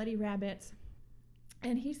describing the bloody rabbits.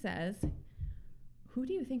 And he says, who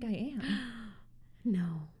do you think I am?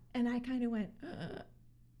 No. And I kind of went,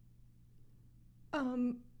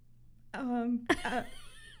 and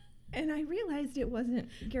I realized it wasn't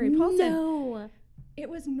Gary Paulson. No. It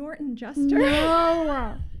was Norton Juster.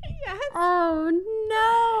 No. Yes. Oh,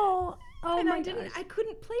 no. Oh, and my I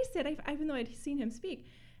couldn't place it, even though I'd seen him speak.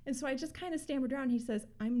 And so I just kind of stammered around. He says,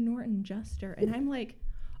 I'm Norton Juster. And I'm like,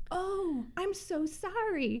 oh, I'm so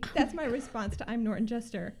sorry. That's my response to I'm Norton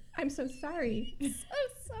Juster. I'm so sorry. So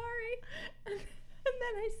sorry. And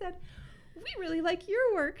then I said, we really like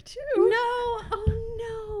your work too. No.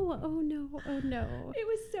 Oh, Oh no. It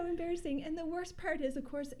was so embarrassing. And the worst part is, of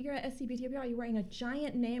course, you're at SCBTW, you're wearing a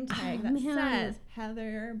giant name tag that says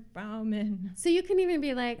Heather Bouwman. So you can even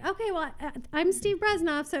be like, okay, well, I'm Steve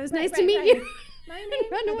Bresnoff, so it was nice to meet you. My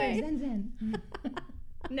name Run Heather away. Zen.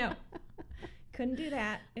 No, couldn't do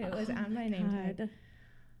that. It was on my name tag.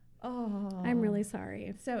 Oh, I'm really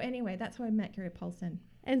sorry. So anyway, that's how I met Gary Paulson.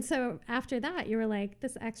 And so after that, you were like,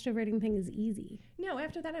 this extroverting thing is easy. No,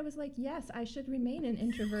 after that, I was like, yes, I should remain an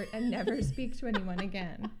introvert and never speak to anyone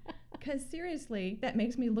again. Because seriously, that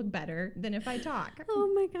makes me look better than if I talk.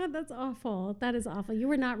 Oh my God, that's awful. That is awful. You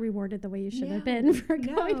were not rewarded the way you should have been for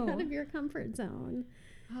going No. out of your comfort zone.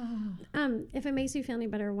 Oh. If it makes you feel any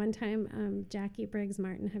better, one time, Jackie Briggs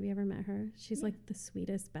Martin, have you ever met her? She's like the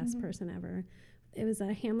sweetest, best person ever. It was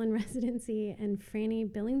a Hamlin residency, and Franny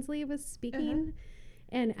Billingsley was speaking.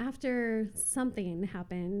 And after something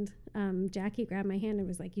happened, Jackie grabbed my hand and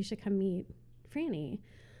was like, you should come meet Franny.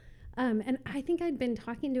 And I think I'd been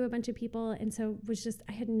talking to a bunch of people, and so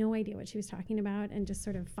I had no idea what she was talking about, and just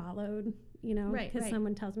sort of followed, because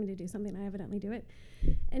someone tells me to do something, I evidently do it.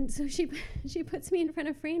 And so she puts me in front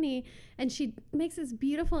of Franny, and she makes this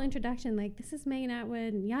beautiful introduction, like, this is Megan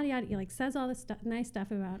Atwood, and yada yada, like says all this nice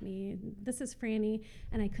stuff about me. This is Franny,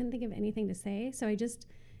 and I couldn't think of anything to say, so I just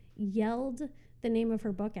yelled the name of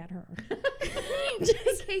her book at her. In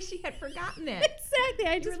case she had forgotten it. Exactly.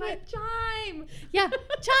 I just went, Chime. Yeah,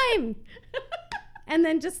 Chime. And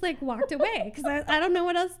then just like walked away because I don't know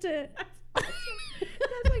what else to.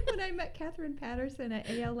 That's like when I met Catherine Patterson at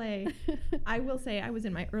ALA. I will say I was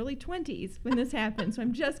in my early 20s when this happened, so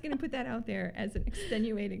I'm just going to put that out there as an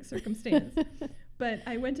extenuating circumstance. But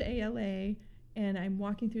I went to ALA, and I'm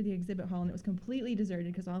walking through the exhibit hall, and it was completely deserted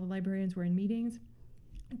because all the librarians were in meetings.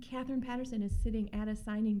 And Catherine Patterson is sitting at a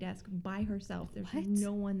signing desk by herself. There's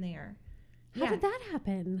no one there. How did that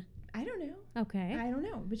happen? I don't know. Okay. I don't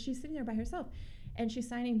know. But she's sitting there by herself. And she's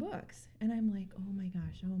signing books. And I'm like, oh my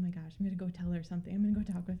gosh. I'm going to go tell her something. I'm going to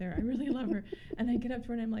go talk with her. I really love her. And I get up to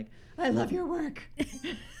her and I'm like, I love your work.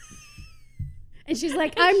 And she's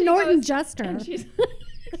like, I'm Norton Juster. And she's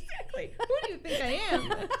exactly. Who do you think I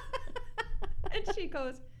am? And she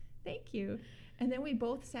goes, thank you. And then we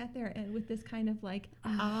both sat there and with this kind of like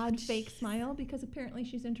odd fake smile because apparently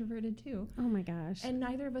she's introverted too. Oh my gosh. And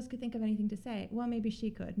neither of us could think of anything to say. Well, maybe she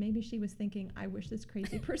could. Maybe she was thinking, I wish this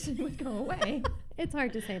crazy person would go away. It's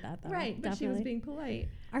hard to say that though. Right, but definitely. she was being polite.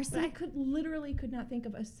 But I could not think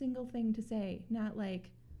of a single thing to say. Not like,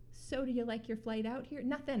 so do you like your flight out here?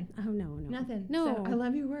 Nothing. Oh no. Nothing. No. So, I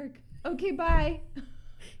love your work. Okay, bye.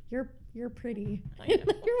 You're pretty.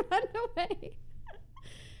 You run away.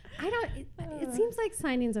 It seems like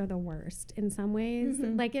signings are the worst in some ways.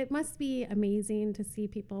 Like it must be amazing to see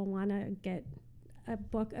people want to get a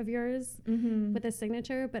book of yours with a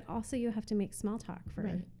signature, but also you have to make small talk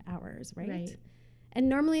for hours, right? And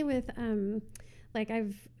normally with,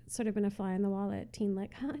 I've sort of been a fly on the wall at Teen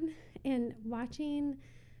LitCon, and watching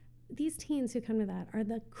these teens who come to that are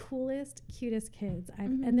the coolest, cutest kids.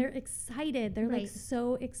 And they're excited. They're like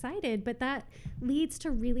so excited, but that leads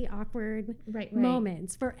to really awkward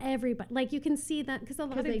moments for everybody. Like you can see that because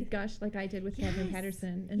they gush like I did with Catherine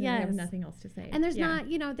Patterson, and then they have nothing else to say. And there's not,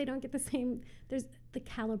 they don't get the same. There's the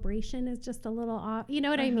calibration is just a little off. You know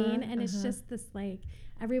what I mean? And it's just this like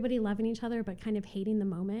everybody loving each other, but kind of hating the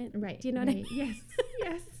moment. Right. Do you know what I mean? Yes.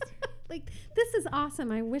 Yes. Like, this is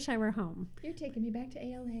awesome. I wish I were home. You're taking me back to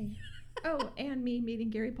ALA. Oh, and me meeting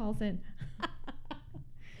Gary Paulson.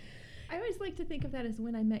 I always like to think of that as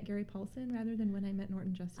when I met Gary Paulson rather than when I met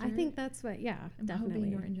Norton Juster. I think that's what, I'm definitely.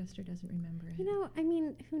 hoping Norton Juster doesn't remember it.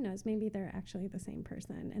 Who knows? Maybe they're actually the same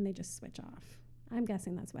person and they just switch off. I'm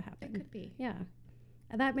guessing that's what happened. It could be. Yeah.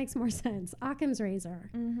 That makes more sense. Occam's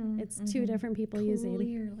razor. It's two different people using.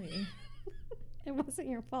 Clearly. It wasn't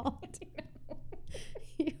your fault.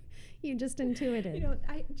 You just intuited.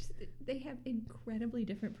 They have incredibly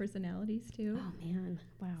different personalities too. Oh man,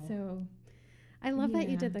 wow. So, I love that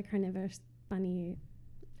you did the carnivorous bunny.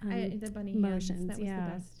 The bunny motions. That was the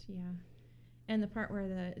best. Yeah, and the part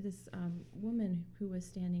where this woman who was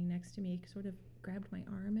standing next to me sort of grabbed my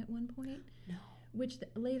arm at one point. No. Which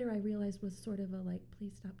later I realized was sort of a like,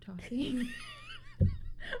 please stop talking.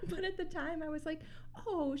 But at the time I was like,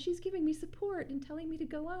 oh, she's giving me support and telling me to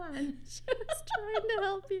go on. She was trying to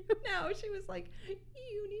help you. No, she was like,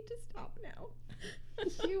 you need to stop now.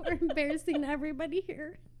 You are embarrassing everybody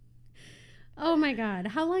here. Oh my God.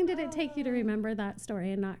 How long did it take you to remember that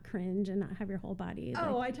story and not cringe and not have your whole body?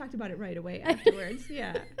 I talked about it right away afterwards.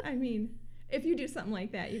 Yeah. I mean, if you do something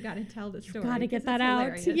like that, you got to tell the story. Got to 'cause get that it's out.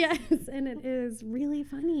 hilarious. Yes, and it is really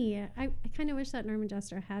funny. I kind of wish that Norman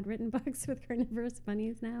Jester had written books with carnivorous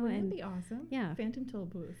bunnies now. Wouldn't And that be awesome? yeah. Phantom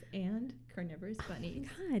Tollbooth and carnivorous bunnies.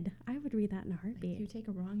 God, I would read that in a Like, heartbeat. you take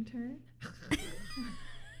a wrong turn.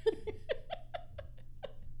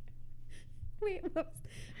 Wait, whoops.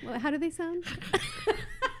 Well, how do they sound?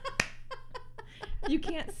 You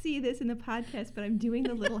can't see this in the podcast, but I'm doing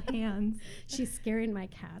the little hands. She's scaring my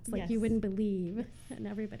cats like you Yes. wouldn't believe. And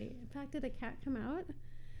everybody. In fact, did a cat come out?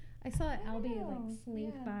 I saw Albie like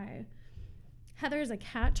slink by. Heather's a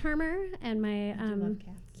cat charmer, and my I do love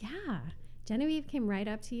cats. yeah, Genevieve came right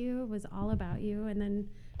up to you, was all about you, and then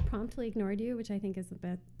promptly ignored you, which I think is the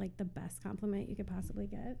best compliment you could possibly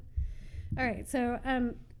get. All right, so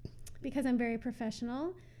because I'm very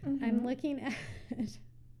professional, I'm looking at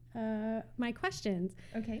my questions,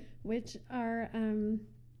 Okay. which are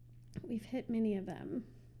we've hit many of them.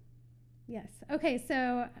 Yes. Okay,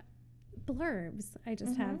 so blurbs. I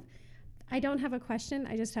just have. I don't have a question.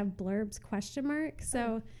 I just have blurbs ?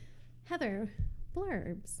 So, Heather,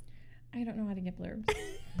 blurbs. I don't know how to get blurbs.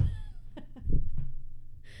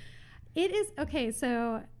 It is okay.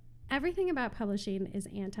 So everything about publishing is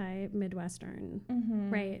anti-Midwestern,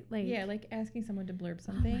 right? Like Yeah, like asking someone to blurb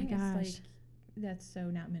something. gosh. It's like, that's so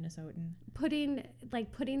not Minnesotan.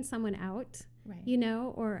 putting someone out, Right. you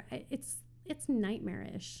know, or it's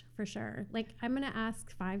nightmarish for sure. Like I'm gonna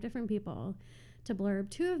ask 5 different people to blurb.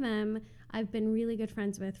 2 of them I've been really good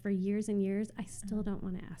friends with for years and years. I still don't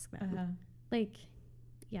want to ask them. Like,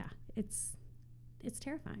 yeah, it's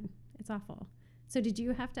terrifying. It's awful. So did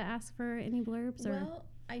you have to ask for any blurbs? Or Well,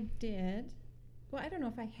 I did. Well, I don't know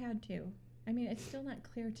if I had to. I mean, it's still not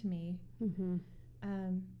clear to me.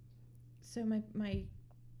 So my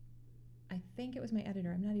I think it was my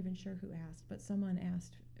editor. I'm not even sure who asked, but someone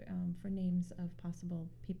asked for names of possible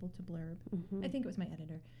people to blurb. I think it was my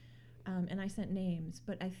editor. And I sent names,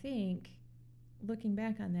 but I think, looking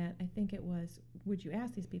back on that, I think it was, would you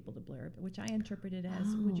ask these people to blurb? Which I interpreted as,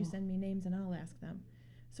 would you send me names and I'll ask them?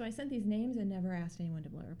 So I sent these names and never asked anyone to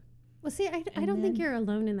blurb. Well, see, I don't think you're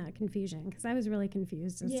alone in that confusion, because I was really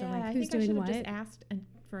confused as to like who's I doing should what. have just asked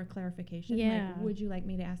for a clarification. Yeah. Like, would you like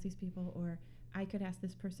me to ask these people, or I could ask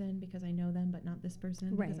this person because I know them, but not this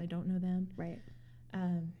person because I don't know them. Right.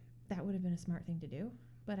 That would have been a smart thing to do,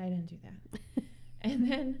 but I didn't do that. And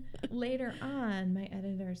then later on, my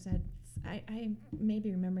editor said, I may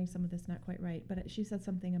be remembering some of this not quite right, but she said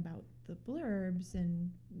something about the blurbs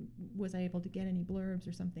and was I able to get any blurbs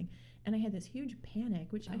or something. And I had this huge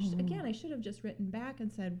panic, which I should have just written back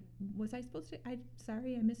and said, was I supposed to?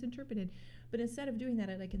 Sorry, I misinterpreted. But instead of doing that,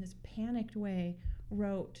 I in this panicked way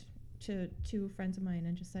wrote to 2 friends of mine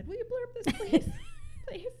and just said, will you blurb this, please?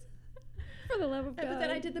 Please. For the love of God. But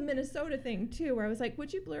then I did the Minnesota thing too, where I was like,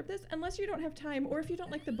 would you blurb this? Unless you don't have time, or if you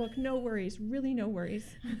don't like the book, no worries, really no worries.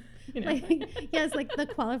 You know? Yes, like the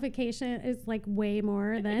qualification is like way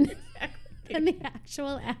more than than the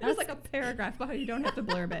actual ask. There's like a paragraph about how you don't have to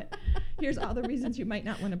blurb it. Here's all the reasons you might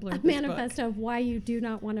not want to blurb a this manifesto of why you do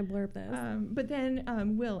not want to blurb this. But then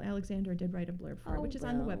Will Alexander did write a blurb for it, which is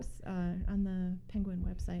on the on the Penguin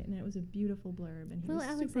website, and it was a beautiful blurb. And he Will was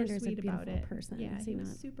super Alexander's sweet a about beautiful it. person, Yeah, is he he was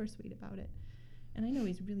not? super sweet about it. And I know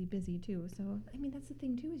he's really busy too. So I mean, that's the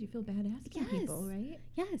thing too, is you feel bad asking people, right?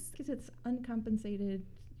 Yes. Because it's uncompensated,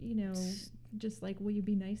 you know, just like, will you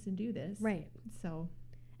be nice and do this? Right. So.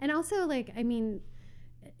 And also, like, I mean,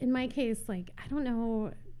 in my case, like, I don't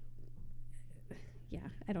know. Yeah,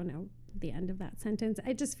 I don't know the end of that sentence.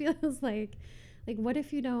 It just feels like what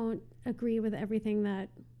if you don't agree with everything that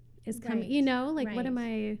is coming? You know, like, what am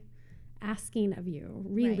I asking of you,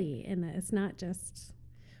 really, in this? Not just.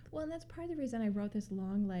 Well, and that's part of the reason I wrote this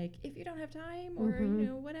long, like, if you don't have time or, you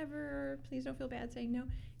know, whatever, please don't feel bad saying no.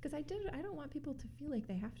 Because I don't want people to feel like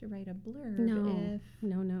they have to write a blurb if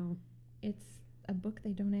No. it's a book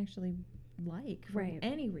they don't actually like for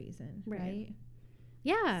any reason, right?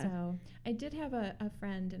 Yeah. So I did have a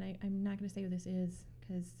friend, and I'm not going to say who this is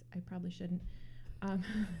because I probably shouldn't.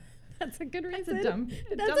 That's a good reason. That's a dumb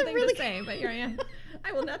thing to say, but here I am.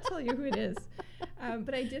 I will not tell you who it is.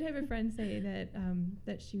 But I did have a friend say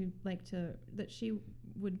that she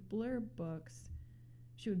would blurb books.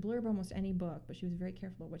 She would blurb almost any book, but she was very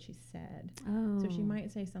careful about what she said. Oh. So she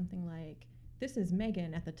might say something like, "This is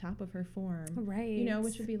Megan" at the top of her form, right? You know,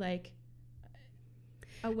 which would be like.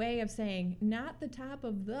 a way of saying not the top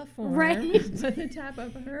of the form, Right. but the top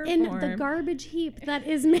of her In form. the garbage heap that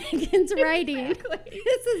is Megan's writing. Exactly.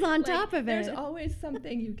 This is on Like, top of there's it. always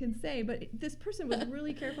something you can say, but this person was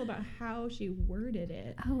really careful about how she worded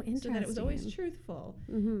it. Oh, interesting. So that it was always truthful.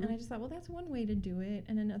 Mhm. And I just thought, well, that's one way to do it.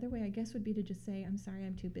 And another way, I guess, would be to just say, I'm sorry,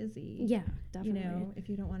 I'm too busy. Yeah, definitely. You know, if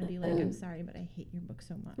you don't want to be like, I'm sorry, but I hate your book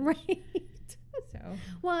so much. Right. So,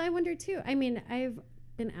 Well, I wonder too. I mean, I've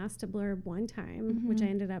been asked to blurb one time, which I Mhm.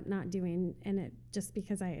 ended up not doing, and it just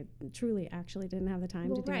because I truly actually didn't have the time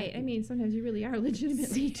well, to do right. it. I mean, sometimes you really are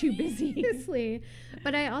legitimately too busy. Seriously.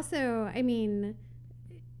 But I also, I mean,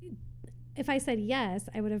 if I said yes,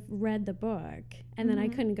 I would have read the book, and then I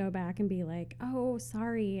Mhm. couldn't go back and be like, oh,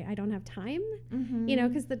 sorry, I don't have time. Mm-hmm. You know,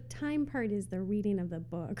 because the time part is the reading of the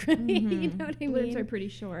book, right? You know what I mean? Blurbs are pretty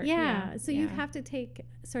short. Yeah. So you yeah. have to take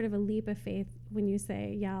sort of a leap of faith when you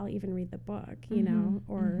say, yeah, I'll even read the book, you know, Mhm.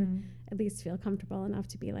 or Mhm. at least feel comfortable enough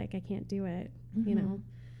to be like, I can't do it, you Mhm. know?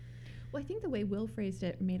 Well, I think the way Will phrased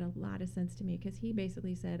it made a lot of sense to me because he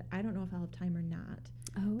basically said, I don't know if I'll have time or not,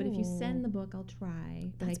 Oh. but if you send the book, I'll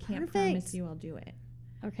try, but That's I can't perfect. promise you I'll do it.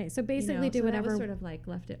 Okay. So You basically know? do So whatever. That was sort of like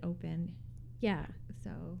left it open. Yeah.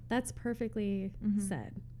 So, That's perfectly Mhm.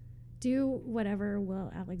 said. Do whatever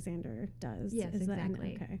Will Alexander does. Yes, Is that-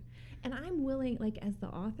 exactly. okay. and I'm willing, like as the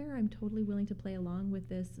author, I'm totally willing to play along with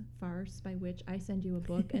this farce by which I send you a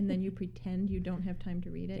book and then you pretend you don't have time to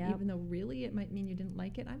read it, Yep. even though really it might mean you didn't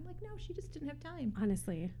like it. I'm like, no, she just didn't have time.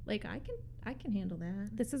 Honestly, Like I can handle that.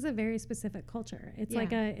 this is a very specific culture. It's like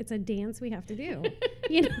Yeah. it's a dance we have to do,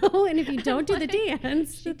 you know? And if you don't do the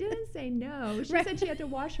dance, She didn't say no. She Right. said she had to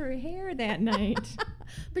wash her hair that night.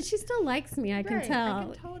 but she still likes me. I can Right, tell. I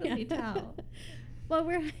can totally tell. Well,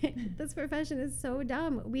 this profession is so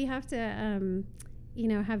dumb. We have to, you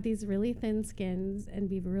know, have these really thin skins and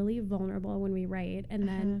be really vulnerable when we write, and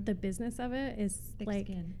then Uh-huh. the business of it is Thick like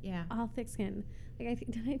skin. Yeah. all thick skin. Like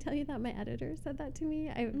did I tell you that my editor said that to me?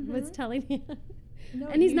 I was Mhm. telling you. No,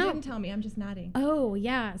 And he's you not- didn't tell me. I'm just nodding. Oh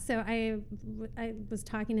yeah. So I was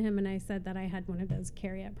talking to him and I said that I had one of those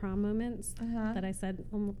carry at prom moments Uh-huh. that I said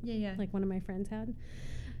Yeah. like one of my friends had.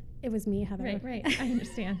 It was me, Heather. Right. I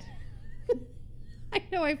understand. I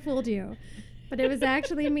know I fooled you, but it was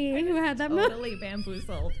actually me who had that moment. Totally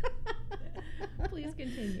bamboozled. Please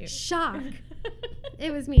continue. Shock.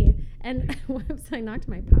 It was me. And whoops, I knocked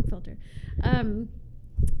my pop filter.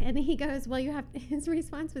 And he goes, well, his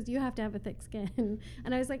response was, you have to have a thick skin.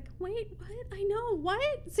 And I was like, wait, what? I know.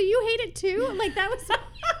 What? So you hate it too? Like, that was.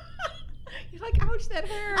 You're like, ouch, that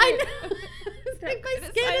hurt. I know. It's They're like, my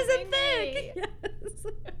skin isn't criticizing thick.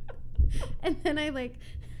 Yes. And then I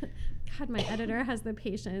God, my editor has the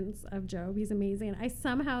patience of Job. He's amazing. I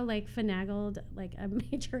somehow finagled like a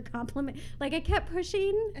major compliment. Like I kept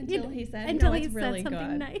pushing Until he said, until no, he it's said really something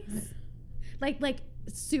good. nice. like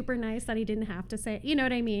super nice that he didn't have to say. You know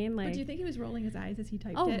what I mean? Like, But do you think he was rolling his eyes as he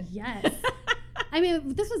typed oh it? yes. I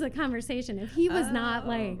mean, this was a conversation. If he was not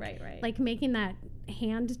right. like making that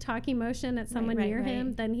hand talking motion at someone right, near him,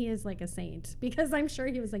 right. then he is like a saint. Because I'm sure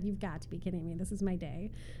he was like, "You've got to be kidding me! This is my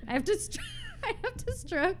day. I have to, I have to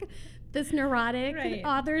stroke this neurotic Right.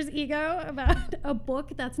 author's ego about a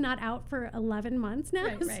book that's not out for 11 months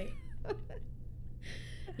now." Right.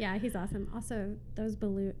 Yeah, he's awesome. Also,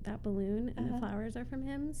 that balloon and the flowers are from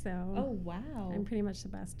him. So Oh, wow. I'm pretty much the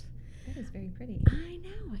best. That is very pretty. I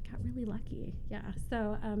know. I got really lucky. Yeah.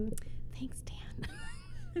 So, thanks, Dan.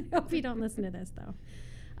 I hope you don't listen to this, though.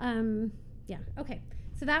 Yeah. Okay.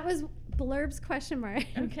 So that was Blurb's question mark.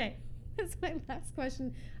 Okay. That's my last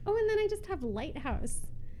question. Oh, and then I just have Lighthouse.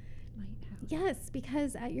 Lighthouse. Yes,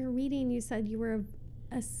 because at your reading, you said you were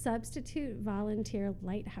a substitute volunteer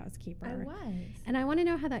lighthouse keeper. I was. And I want to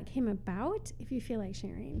know how that came about, if you feel like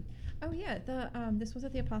sharing. Oh, yeah. This was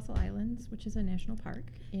at the Apostle Islands, which is a national park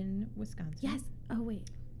in Wisconsin. Yes. Oh, wait.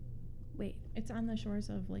 It's on the shores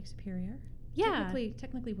of Lake Superior. Yeah.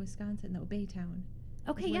 Technically Wisconsin, though, Baytown.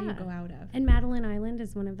 Okay, is where yeah. you go out of. And Madeline Island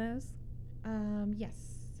is one of those? Yes.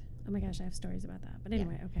 Oh my gosh, I have stories about that. But Yeah.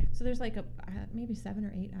 anyway, okay. So there's like maybe 7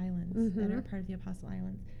 or 8 islands that are Mhm. part of the Apostle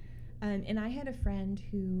Islands. And I had a friend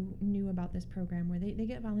who knew about this program where they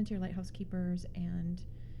get volunteer lighthouse keepers and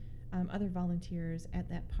other volunteers at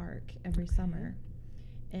that park every summer.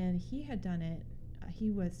 And he had done it.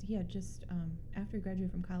 He had just, after he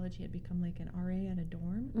graduated from college, he had become like an RA at a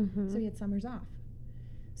dorm. Mm-hmm. So he had summers off.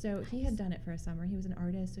 So he had done it for a summer. He was an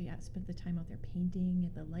artist, so spent the time out there painting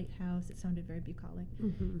at the lighthouse. It sounded very bucolic.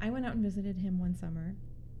 Mm-hmm. I went out and visited him one summer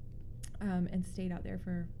and stayed out there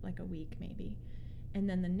for like a week maybe. And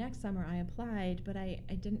then the next summer I applied, but I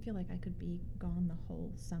didn't feel like I could be gone the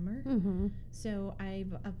whole summer. Mm-hmm. So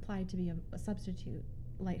I've applied to be a substitute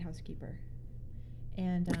lighthouse keeper.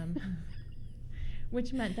 and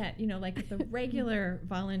which meant that, like if the regular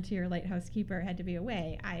volunteer lighthouse keeper had to be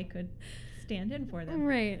away, I could stand in for them.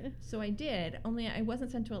 Right. So I did, only I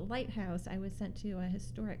wasn't sent to a lighthouse. I was sent to a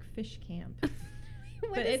historic fish camp.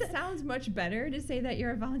 But it sounds much better to say that you're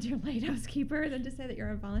a volunteer lighthouse keeper than to say that you're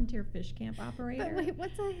a volunteer fish camp operator. But wait,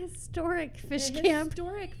 what's a historic fish A camp?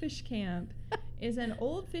 Historic fish camp is an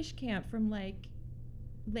old fish camp from like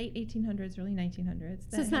late 1800s, early 1900s.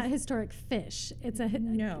 So it's not historic fish. It's a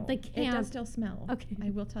no. the camp. It does still smell. Okay. I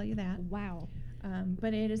will tell you that. Wow.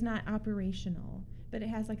 But it is not operational. But it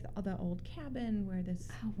has like the old cabin where this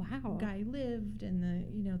guy lived, and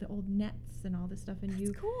the old nets and all this stuff, and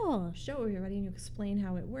That's cool. show everybody and you explain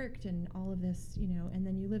how it worked and all of this, and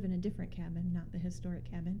then you live in a different cabin, not the historic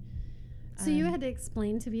cabin. So you had to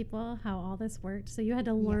explain to people how all this worked. So you had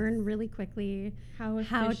to learn Yes. really quickly how a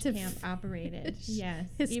how fish to camp operated. Yes,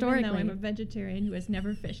 historically. even though I'm a vegetarian who has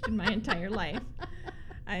never fished in my entire life,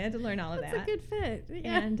 I had to learn all of That's that. a good fit.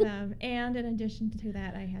 Yeah. And in addition to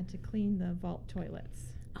that, I had to clean the vault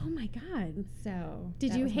toilets. Oh my God. So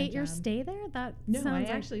Did that you was my hate your job. stay there? That No, I sounds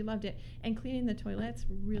actually loved it. And cleaning the toilets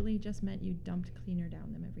really just meant you dumped cleaner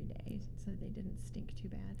down them every day, so they didn't stink too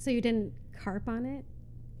bad. So you didn't carp on it?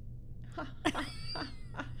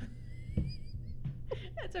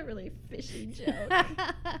 That's a really fishy joke.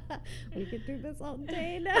 We could do this all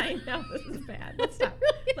day now. I know, this is bad. Let's stop.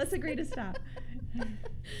 Let's agree to stop.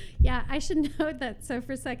 Yeah, I should note that. So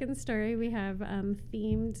for second story, we have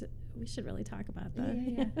themed. We should really talk about that.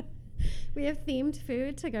 Yeah. We have themed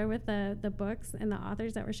food to go with the books and the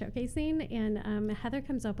authors that we're showcasing, and Heather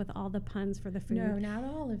comes up with all the puns for the food. No, not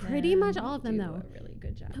all of them. Pretty much all You of them, do though. A really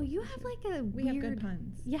good job. No, you have like a We weird. have good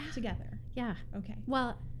puns. Yeah. Together. Yeah. Okay.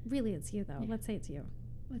 Well, really, it's you though. Yeah. Let's say it's you.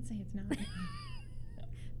 Let's say it's not.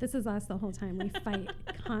 This is us the whole time. We fight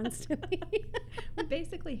constantly. We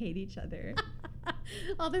basically hate each other.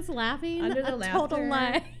 All this laughing. Under the a total laughter,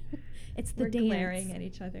 lie. It's the We're dance. glaring at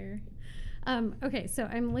each other. Okay, so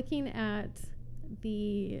I'm looking at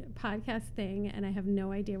the podcast thing, and I have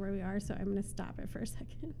no idea where we are, so I'm going to stop it for a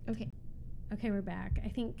second. Okay. Okay, we're back. I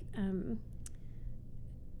think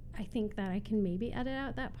that I can maybe edit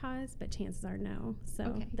out that pause, but chances are no. So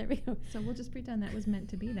Okay. there we go. So we'll just pretend that was meant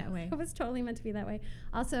to be that way. It was totally meant to be that way.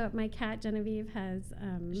 Also, my cat Genevieve has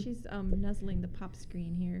She's nuzzling the pop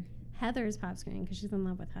screen here. Heather's pop screen because she's in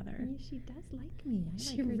love with Heather. Yeah, she does like me. I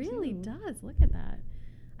She like her really too. does. Look at that.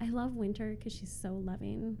 I love Winter because she's so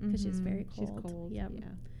loving because she's very cold. She's cold. Yep. Yeah.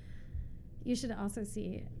 You should also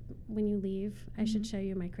see when you leave. I should Mhm. show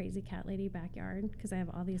you my crazy cat lady backyard because I have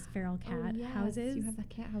all these feral cat yes, houses. You have the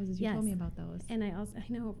cat houses. You Yes. told me about those. And I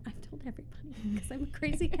know I've told everybody because I'm a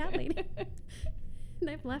crazy cat lady. And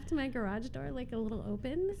I've left my garage door like a little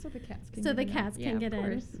open So the cats can so get the in. cats Yeah, can get of in.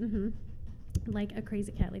 course. Mm-hmm. Like a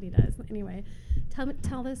crazy cat lady does. Anyway,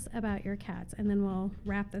 tell us about your cats, and then we'll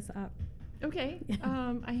wrap this up. Okay.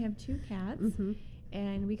 I have 2 cats, Mm-hmm.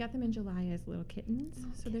 and we got them in July as little kittens,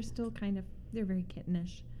 so they're still they're very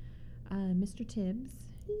kittenish. Mr. Tibbs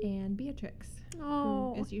and Beatrix,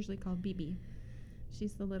 Oh, who is usually called BB.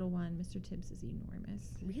 She's the little one. Mr. Tibbs is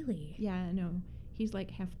enormous. really? Yeah, no. He's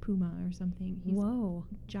like half puma or something. He's Whoa.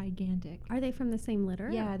 gigantic. Are they from the same litter?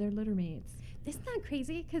 Yeah, they're litter mates. Isn't that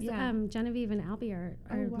crazy? Because Yeah. Genevieve and Albie are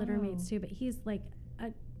Oh, litter wow. mates too, but he's like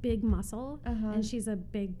a big muscle Uh-huh. and she's a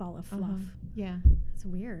big ball of fluff. Yeah. It's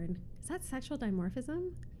weird. Is that sexual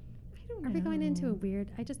dimorphism? I don't Are know. we going into a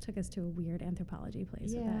weird? I just took us to a weird anthropology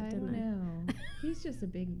place with that, I didn't don't I? know. He's just a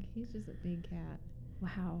big cat.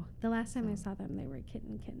 Wow. The last time I So. saw them, they were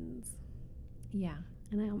kittens. Yeah.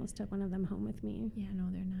 And I almost took one of them home with me. Yeah, no,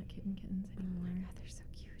 they're not kittens Oh anymore. my God, they're so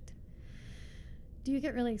cute. Do you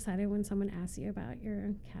get really excited when someone asks you about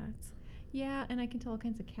your cats? Yeah, and I can tell all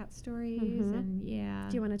kinds of cat stories, Mhm. and yeah.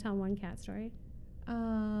 Do you want to tell one cat story?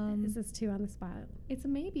 Is this too on the spot? It's a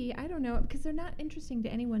maybe. I don't know, because they're not interesting to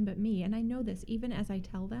anyone but me, and I know this even as I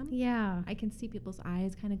tell them. Yeah. I can see people's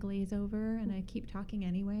eyes kind of glaze over, and I keep talking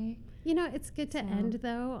anyway. You know, it's good to So. end,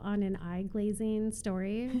 though, on an eye-glazing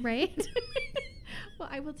story, right? Well,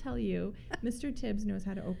 I will tell you, Mr. Tibbs knows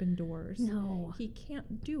how to open doors. No. He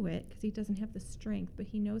can't do it because he doesn't have the strength, but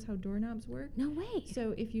he knows how doorknobs work. No way.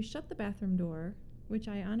 So if you shut the bathroom door, which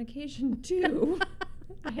I on occasion do,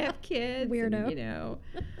 I have kids. Weirdo. And,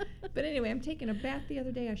 But anyway, I'm taking a bath the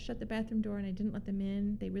other day. I shut the bathroom door and I didn't let them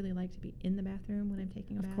in. They really like to be in the bathroom when I'm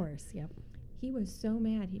taking a bath. Of course, yep. He was so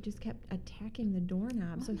mad. He just kept attacking the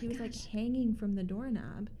doorknob. Oh So my he was like gosh. hanging from the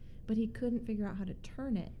doorknob, but he couldn't figure out how to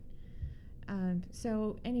turn it.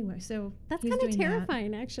 So anyway, so That's he's kind of doing that.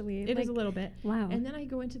 terrifying, actually. It is a little bit. Wow. And then I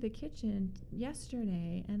go into the kitchen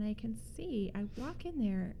yesterday, and I can see, I walk in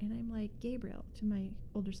there, and I'm like, Gabriel, to my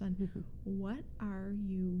older son, what are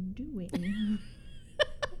you doing?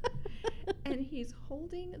 And he's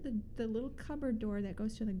holding the little cupboard door that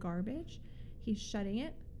goes to the garbage. He's shutting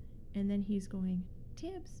it, and then he's going,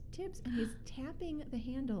 Tibbs, Tibbs, and he's tapping the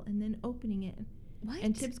handle and then opening it. What?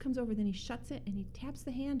 And Tibbs comes over, then he shuts it, and he taps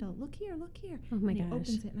the handle. Look here, look here. Oh my and he gosh.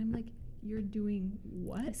 opens it, and I'm like, you're doing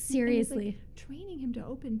what? Seriously. And he's like, training him to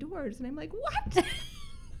open doors. And I'm like, what? Why are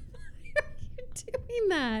you doing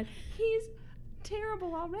that? He's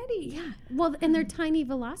terrible already. Yeah. Well, and they're tiny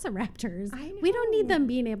velociraptors. I We don't need know. them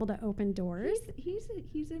being able to open doors. He's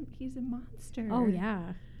a monster. Oh,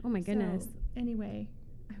 yeah. Oh, my goodness. So, anyway,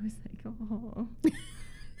 I was like, oh.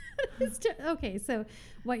 Okay, so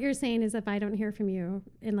what you're saying is if I don't hear from you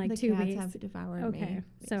in like The 2 cats weeks. have devoured Okay, me.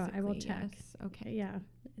 so I will basically, check. yes. Okay. Yeah,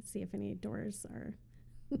 see if any doors are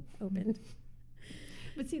opened.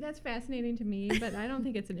 But see, that's fascinating to me, but I don't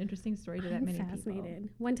think it's an interesting story to that I'm many fascinated.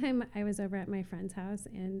 One time I was over at my friend's house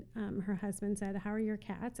and her husband said, "How are your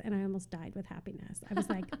cats?" And I almost died with happiness. I was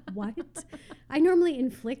like, what? I normally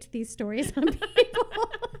inflict these stories on people.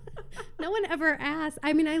 No one ever asked.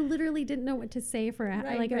 I mean, I literally didn't know what to say for it.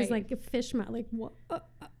 Right, I was like a fish mouth. Like, what?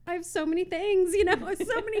 I have so many things, so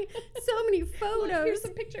many photos. Look, here's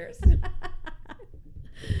some pictures.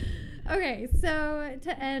 Okay, so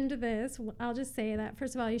to end this, I'll just say that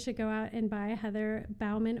first of all, you should go out and buy Heather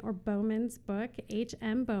Bouwman or Bouwman's book,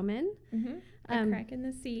 H.M. Bouwman. Mm-hmm. A Crack in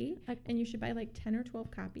the Sea, and you should buy like 10 or 12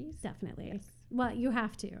 copies. Definitely. Yes. Well, you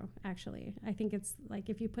have to, actually. I think it's like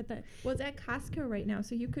if you put the... Well, it's at Costco right now,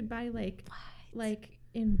 so you could buy like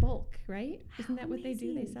in bulk, right? Isn't that what they do?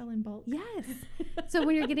 They amazing. sell in bulk. Yes. So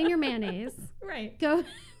when you're getting your mayonnaise, Right. go...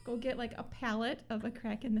 Go get like a pallet of A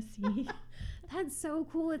Crack in the Sea. That's so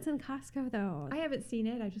cool. It's in Costco, though. I haven't seen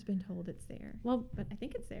it. I've just been told it's there. Well, But I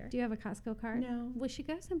think it's there. do you have a Costco card? No. We should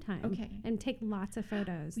go sometime. Okay. And take lots of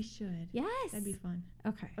photos. We should. Yes. That'd be fun.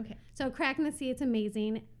 Okay. Okay. So Crack in the Sea, it's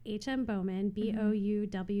amazing. H.M. Bouwman,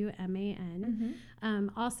 Bouwman.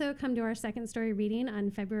 Also, come to our second story reading on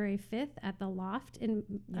February 5th at the Loft in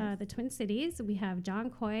Yes. the Twin Cities. We have John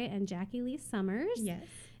Coy and Jackie Lee Summers. Yes.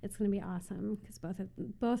 It's going to be awesome because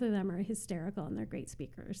both of them are hysterical and they're great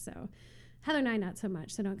speakers. So Heather and I, not so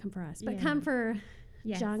much, so don't come for us. But Yeah. come for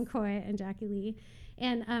Yes. John Coy and Jackie Lee.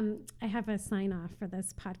 And I have a sign off for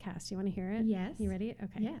this podcast. You want to hear it? Yes. You ready?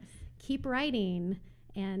 Okay. Yes. Keep writing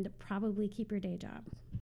and probably keep your day job.